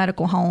establishing a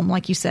medical home,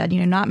 like you said,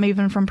 not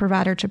moving from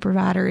provider to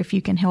provider if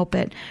you can help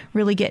it,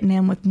 really getting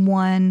in with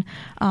one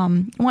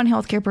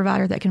healthcare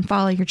provider that can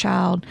follow your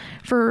child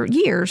for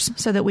years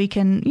so that we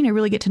can,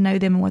 really get to know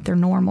them and what their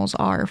normals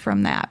are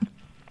from that.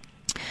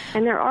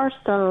 And there are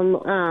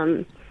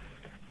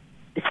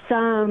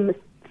some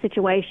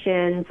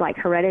situations like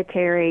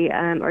hereditary,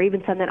 or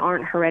even some that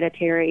aren't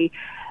hereditary,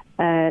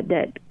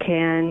 that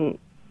can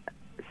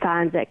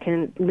signs that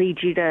can lead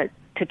you to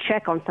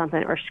check on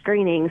something, or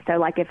screening. So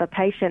like if a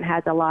patient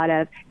has a lot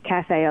of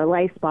cafe au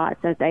lait spots,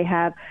 if they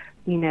have,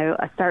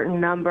 a certain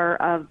number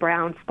of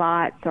brown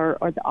spots or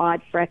the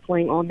odd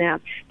freckling on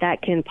them,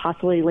 that can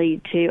possibly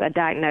lead to a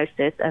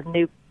diagnosis of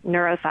new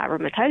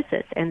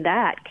neurofibromatosis, and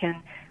that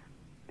can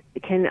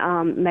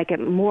make it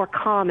more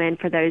common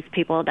for those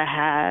people to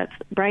have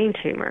brain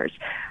tumors.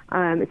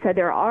 So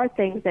there are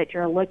things that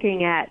you're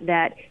looking at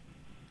that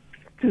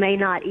may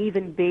not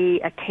even be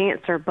a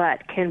cancer,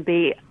 but can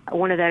be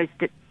one of those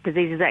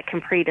diseases that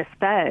can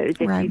predispose.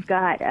 If you've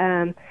got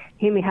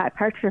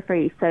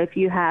hemihypertrophy, so if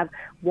you have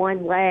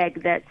one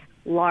leg that's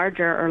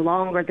larger or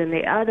longer than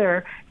the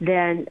other,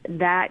 then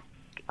that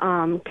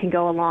can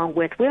go along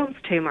with Wilms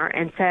tumor.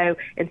 And so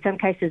in some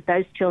cases,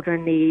 those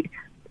children need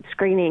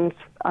screenings,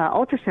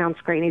 ultrasound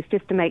screenings,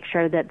 just to make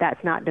sure that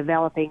that's not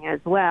developing as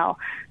well.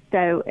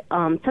 So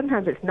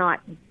sometimes it's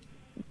not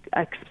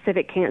a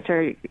specific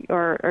cancer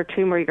or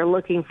tumor you're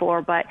looking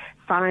for, but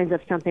signs of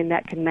something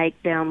that can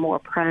make them more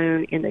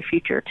prone in the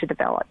future to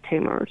develop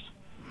tumors.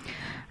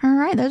 All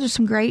right, those are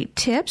some great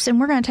tips, and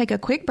we're going to take a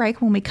quick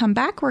break. When we come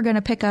back, we're going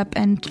to pick up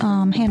and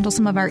handle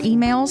some of our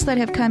emails that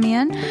have come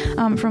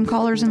in from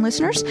callers and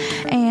listeners.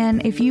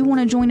 And if you want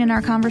to join in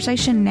our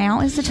conversation,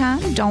 now is the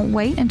time. Don't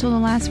wait until the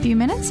last few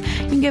minutes.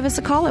 You can give us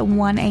a call at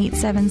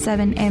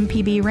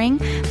 1-877-MPB-RING.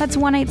 That's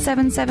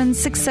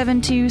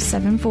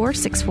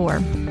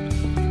 1-877-672-7464.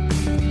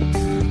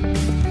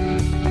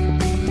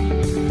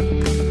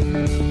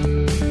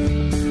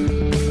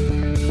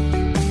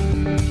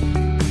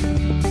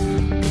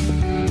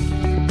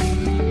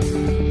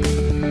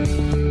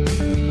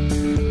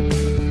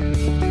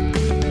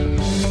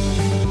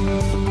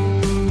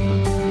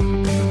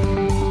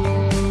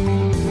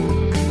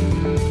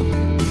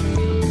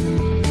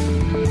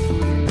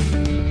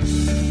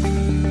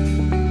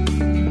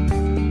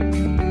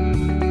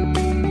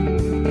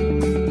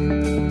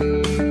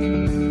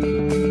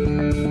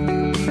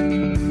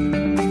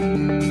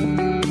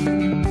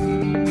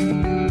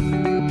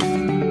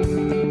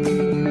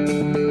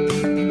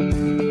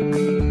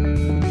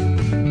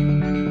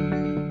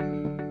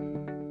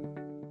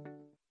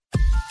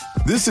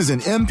 This is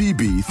an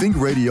MPB Think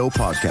Radio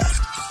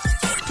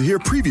podcast. To hear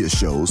previous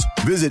shows,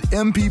 visit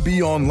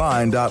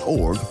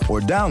mpbonline.org or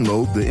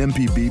download the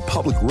MPB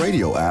Public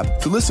Radio app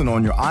to listen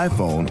on your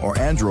iPhone or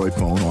Android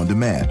phone on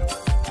demand.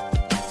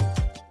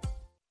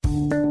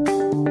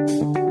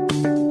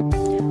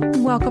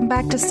 Welcome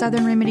back to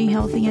Southern Remedy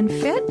Healthy and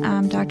Fit.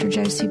 I'm Dr.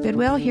 Josie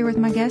Bidwell here with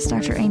my guest,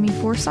 Dr. Amy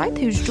Forsythe,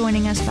 who's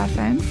joining us by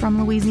phone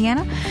from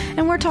Louisiana.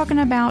 And we're talking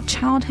about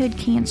childhood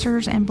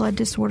cancers and blood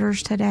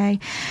disorders today.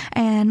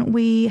 And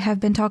we have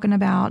been talking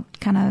about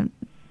kind of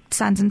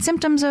signs and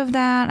symptoms of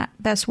that,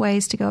 best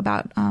ways to go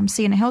about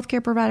seeing a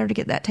healthcare provider to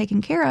get that taken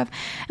care of.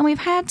 And we've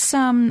had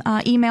some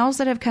emails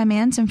that have come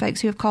in, some folks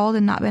who have called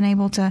and not been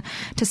able to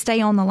stay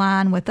on the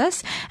line with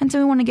us. And so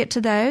we want to get to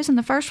those. And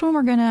the first one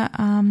we're going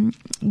to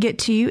get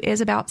to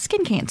is about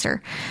skin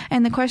cancer.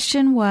 And the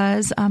question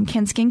was,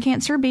 can skin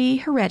cancer be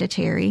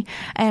hereditary?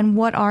 And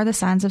what are the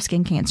signs of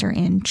skin cancer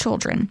in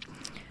children?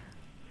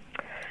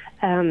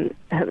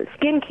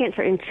 Skin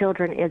cancer in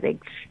children is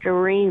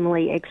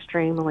extremely,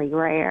 extremely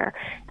rare.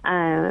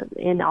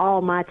 In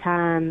all my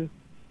time,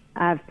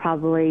 I've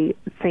probably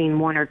seen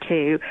one or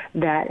two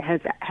that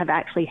have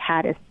actually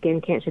had a skin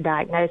cancer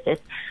diagnosis.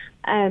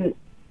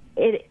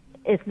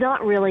 It's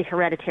not really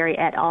hereditary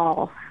at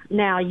all.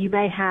 Now, you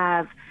may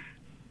have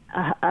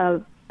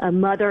a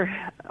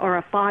mother or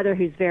a father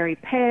who's very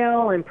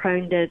pale and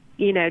prone to,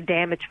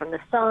 damage from the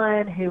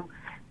sun, who,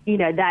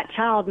 that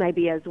child may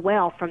be as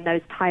well from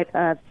those type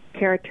of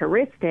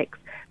characteristics.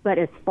 But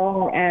as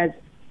far as,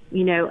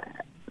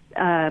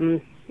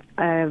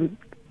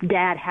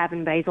 dad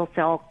having basal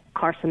cell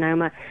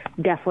carcinoma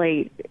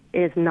definitely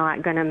is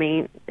not going to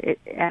mean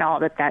at all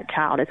that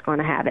child is going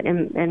to have it,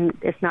 and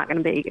it's not going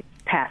to be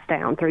passed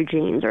down through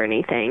genes or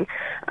anything.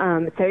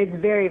 So it's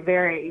very,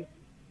 very,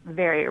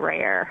 very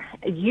rare.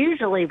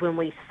 Usually when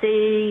we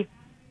see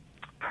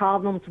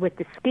problems with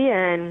the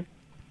skin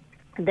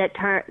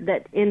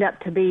that end up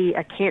to be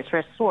a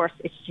cancerous source,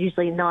 it's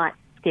usually not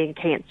skin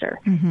cancer.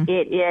 Mm-hmm.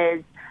 It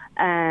is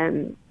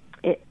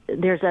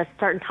there's a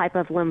certain type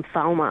of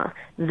lymphoma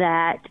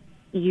that's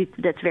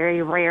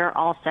very rare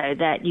also,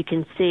 that you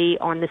can see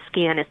on the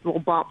skin. It's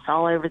little bumps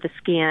all over the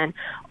skin.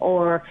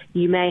 Or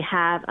you may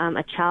have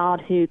a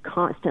child who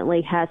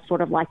constantly has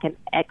sort of like an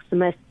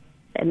eczema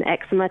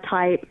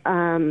type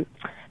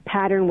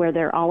pattern where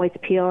they're always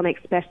peeling,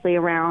 especially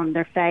around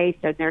their face,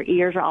 and their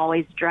ears are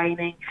always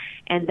draining.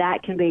 And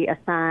that can be a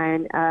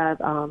sign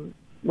of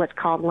what's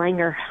called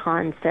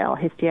Langerhans cell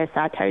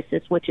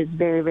histiocytosis, which is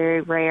very,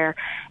 very rare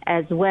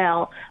as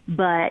well.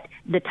 But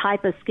the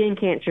type of skin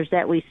cancers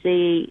that we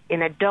see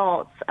in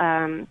adults,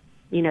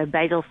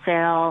 basal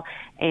cell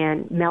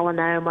and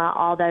melanoma,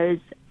 all those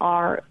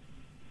are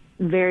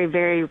very,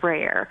 very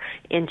rare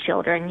in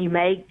children. You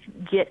may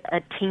get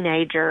a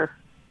teenager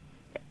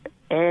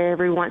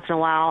every once in a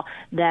while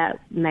that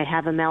may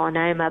have a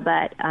melanoma,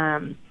 but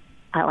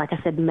like I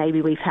said,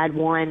 maybe we've had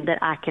one that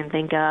I can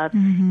think of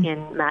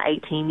in my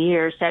 18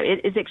 years. So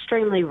it is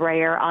extremely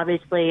rare.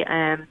 Obviously,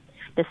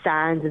 the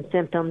signs and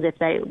symptoms, if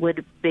they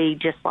would be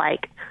just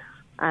like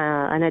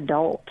an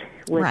adult,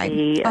 would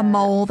be a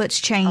mole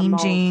that's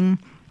changing,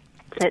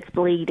 that's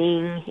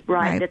bleeding,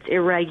 that's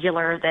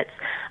irregular, that's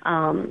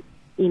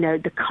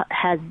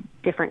has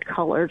different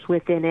colors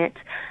within it.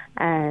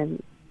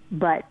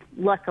 But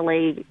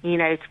luckily,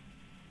 most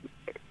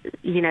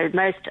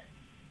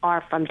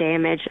are from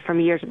damage from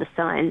years of the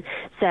sun.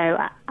 So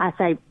I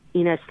say,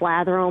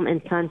 slather them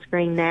in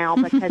sunscreen now,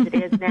 because it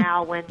is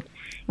now when,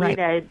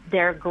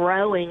 they're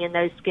growing and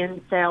those skin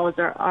cells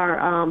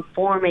are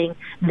forming,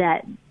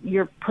 that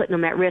you're putting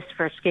them at risk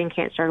for skin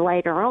cancer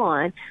later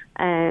on.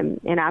 And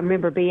I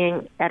remember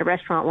being at a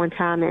restaurant one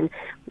time, and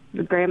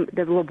the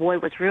little boy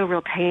was real,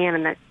 real tan,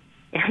 and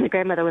the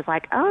grandmother was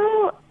like,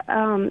 no,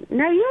 you don't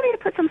need to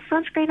put some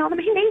sunscreen on him.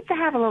 He needs to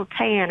have a little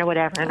tan or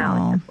whatever. And I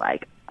was just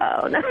like,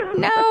 oh, no.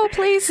 No,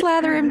 please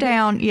slather him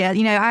down. Yeah,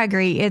 I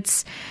agree.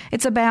 It's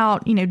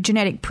about,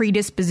 genetic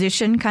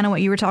predisposition, kind of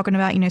what you were talking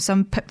about.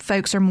 Some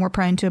folks are more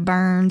prone to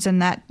burns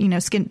and that,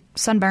 skin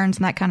sunburns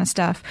and that kind of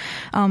stuff.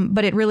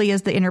 But it really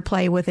is the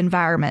interplay with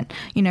environment.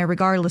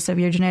 Regardless of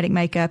your genetic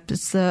makeup,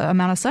 it's the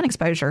amount of sun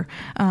exposure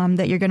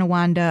that you're going to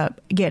wind up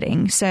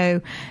getting.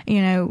 So,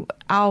 I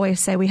always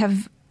say we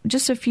have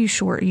just a few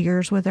short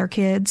years with our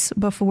kids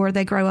before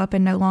they grow up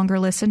and no longer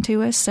listen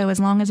to us. So as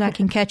long as I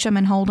can catch them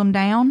and hold them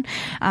down,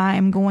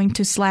 I'm going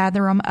to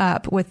slather them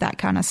up with that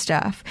kind of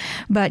stuff.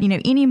 But,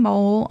 any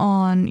mole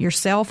on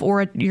yourself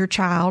or your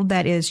child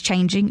that is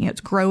changing,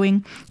 it's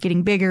growing,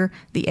 getting bigger,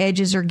 the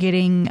edges are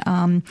getting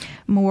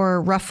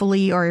more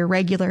ruffly or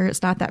irregular.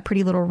 It's not that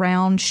pretty little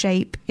round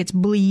shape. It's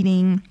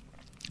bleeding.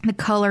 The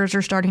colors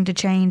are starting to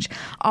change.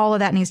 All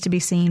of that needs to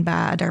be seen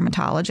by a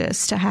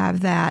dermatologist to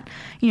have that,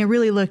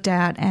 really looked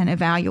at and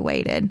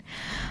evaluated.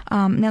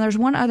 Now, there's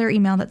one other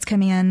email that's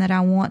come in that I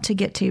want to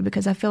get to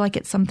because I feel like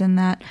it's something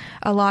that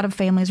a lot of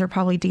families are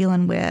probably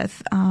dealing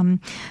with.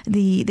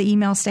 The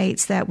email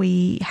states that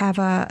we have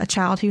a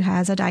child who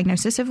has a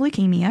diagnosis of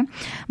leukemia,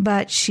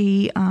 but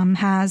she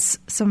has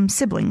some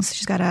siblings.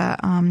 She's got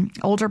a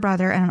older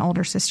brother and an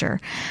older sister,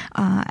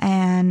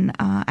 and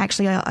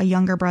actually a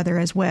younger brother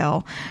as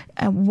well.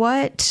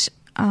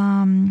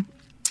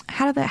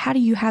 How do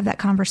you have that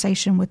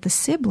conversation with the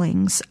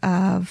siblings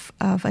of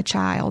a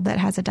child that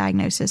has a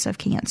diagnosis of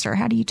cancer?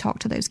 How do you talk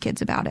to those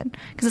kids about it?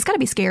 Because it's got to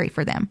be scary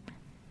for them.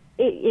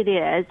 It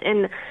is.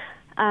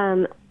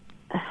 And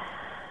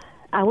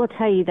I will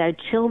tell you, though,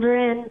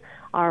 children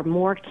are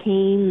more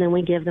keen than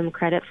we give them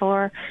credit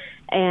for.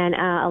 And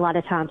a lot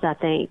of times, I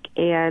think.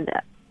 And,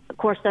 of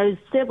course, those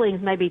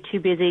siblings may be too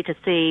busy to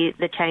see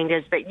the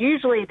changes, but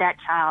usually that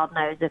child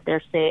knows that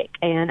they're sick.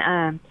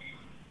 And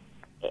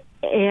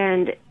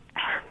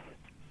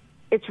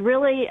it's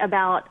really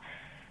about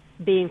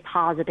being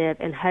positive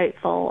and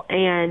hopeful.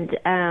 And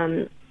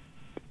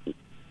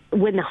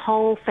when the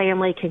whole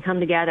family can come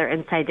together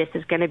and say, this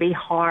is going to be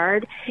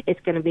hard, it's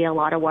going to be a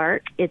lot of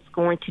work, it's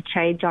going to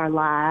change our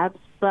lives,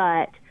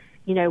 but,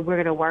 you know, we're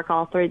going to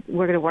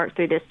work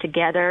through this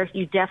together.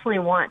 You definitely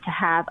want to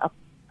have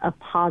a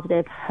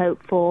positive,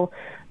 hopeful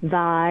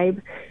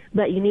vibe,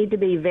 but you need to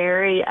be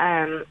very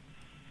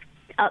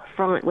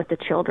upfront with the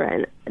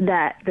children,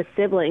 that the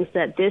siblings,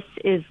 that this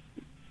is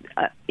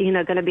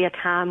going to be a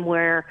time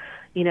where,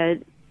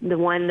 the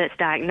one that's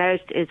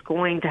diagnosed is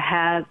going to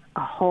have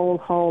a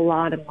whole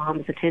lot of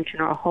mom's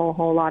attention or a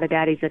whole lot of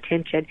daddy's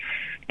attention.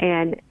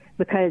 And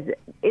because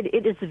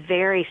it is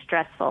very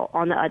stressful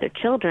on the other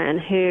children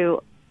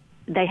who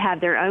they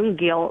have their own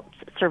guilt,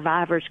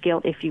 survivor's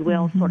guilt, if you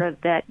will, sort of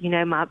that,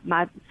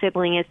 my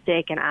sibling is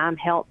sick and I'm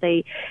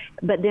healthy.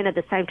 But then at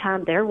the same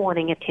time, they're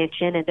wanting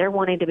attention and they're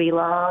wanting to be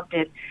loved.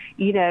 And,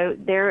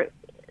 they're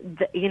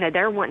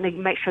wanting to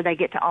make sure they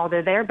get to all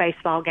their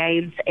baseball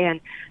games, and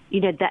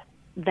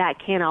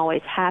that can't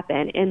always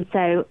happen. And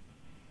so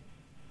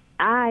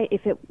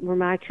if it were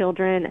my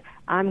children,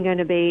 I'm going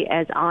to be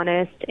as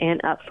honest and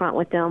upfront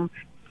with them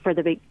from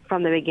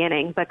the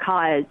beginning,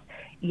 because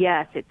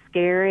yes, it's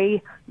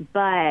scary,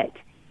 but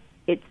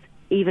it's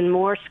even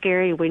more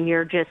scary when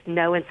you're just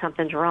knowing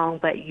something's wrong,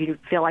 but you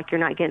feel like you're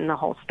not getting the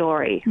whole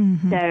story.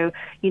 So,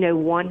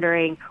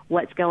 wondering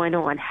what's going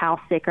on, how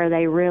sick are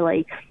they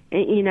really,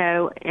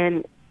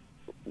 and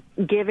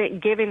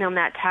giving them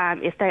that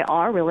time if they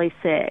are really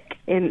sick,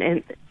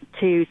 and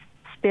to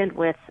spend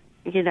with,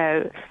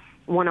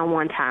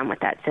 one-on-one time with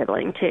that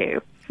sibling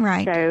too.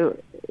 Right. So,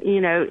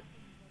 you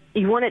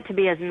want it to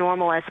be as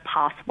normal as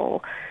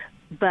possible,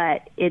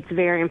 but it's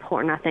very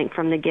important, I think,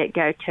 from the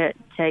get-go to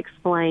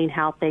explain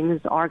how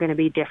things are going to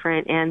be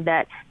different and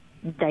that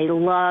they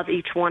love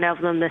each one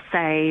of them the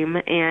same.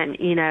 And,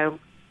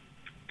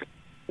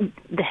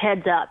 the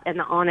heads up and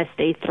the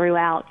honesty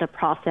throughout the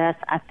process,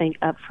 I think,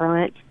 up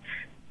front,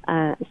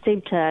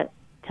 seem to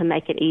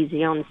make it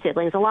easy on the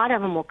siblings. A lot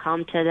of them will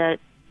come to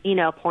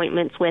the,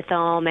 appointments with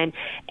them,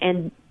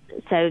 and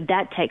so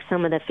that takes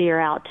some of the fear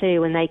out,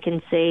 too, when they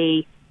can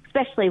see,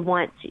 especially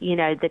once,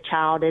 the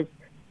child is,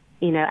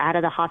 out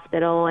of the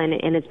hospital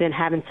and has been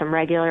having some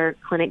regular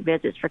clinic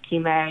visits for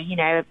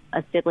chemo,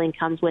 a sibling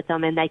comes with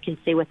them and they can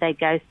see what they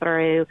go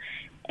through,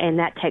 and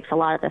that takes a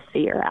lot of the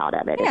fear out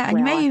of it. Yeah, and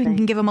you may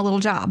even give them a little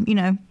job.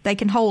 They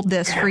can hold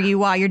this for you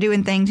while you're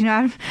doing things.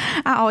 I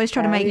always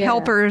try to make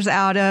helpers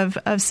out of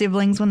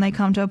siblings when they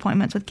come to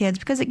appointments with kids,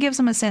 because it gives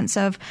them a sense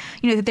of,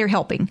 that they're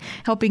helping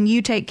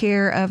you take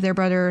care of their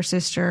brother or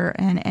sister,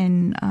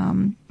 and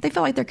they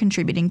feel like they're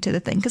contributing to the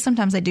thing, because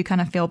sometimes they do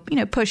kind of feel,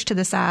 pushed to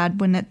the side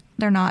when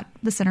they're not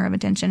the center of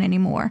attention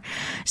anymore.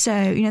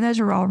 So, those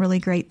are all really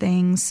great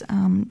things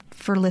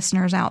for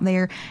listeners out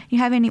there. You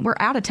have we're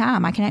out of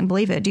time. I can't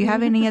believe it. Do you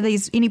have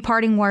any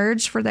parting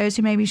words for those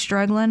who may be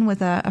struggling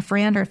with a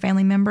friend or a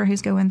family member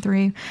who's going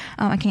through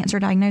a cancer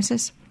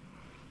diagnosis?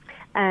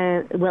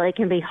 Well, it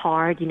can be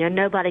hard.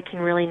 Nobody can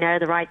really know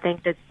the right thing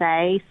to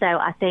say. So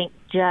I think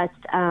just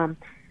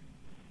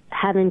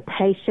having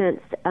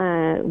patience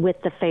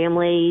with the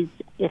families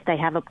if they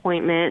have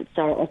appointments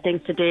or things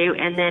to do,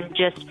 and then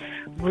just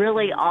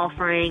really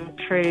offering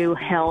true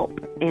help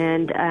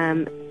and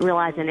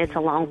realizing it's a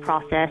long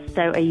process.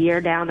 So a year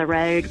down the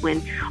road,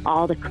 when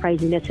all the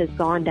craziness has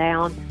gone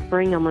down,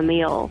 bring them a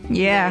meal.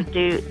 Yeah.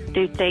 Do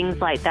things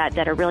like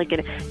that are really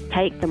going to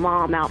take the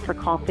mom out for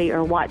coffee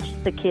or watch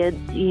the kids,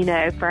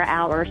 for an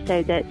hour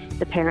so that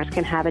the parents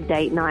can have a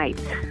date night.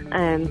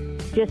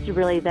 Just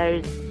really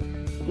those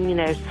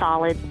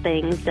solid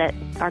things that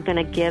are going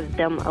to give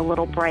them a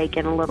little break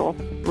and a little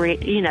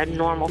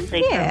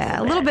normalcy.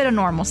 Yeah, a little bit of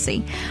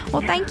normalcy.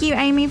 Well, thank you,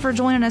 Amy, for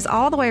joining us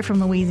all the way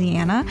from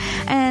Louisiana.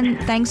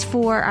 And thanks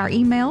for our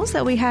emails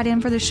that we had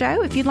in for the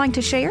show. If you'd like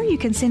to share, you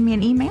can send me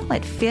an email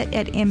at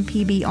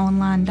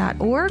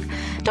fit@mpbonline.org.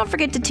 Don't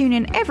forget to tune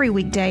in every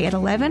weekday at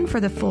 11 for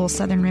the full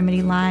Southern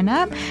Remedy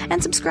lineup,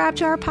 and subscribe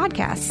to our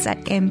podcasts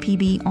at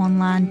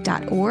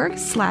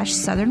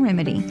mpbonline.org/Southern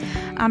Remedy.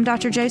 I'm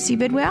Dr. Josie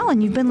Bidwell,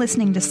 and you've been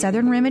listening to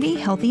Southern Remedy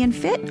Healthy and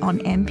Fit on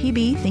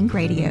MPB Think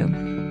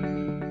Radio.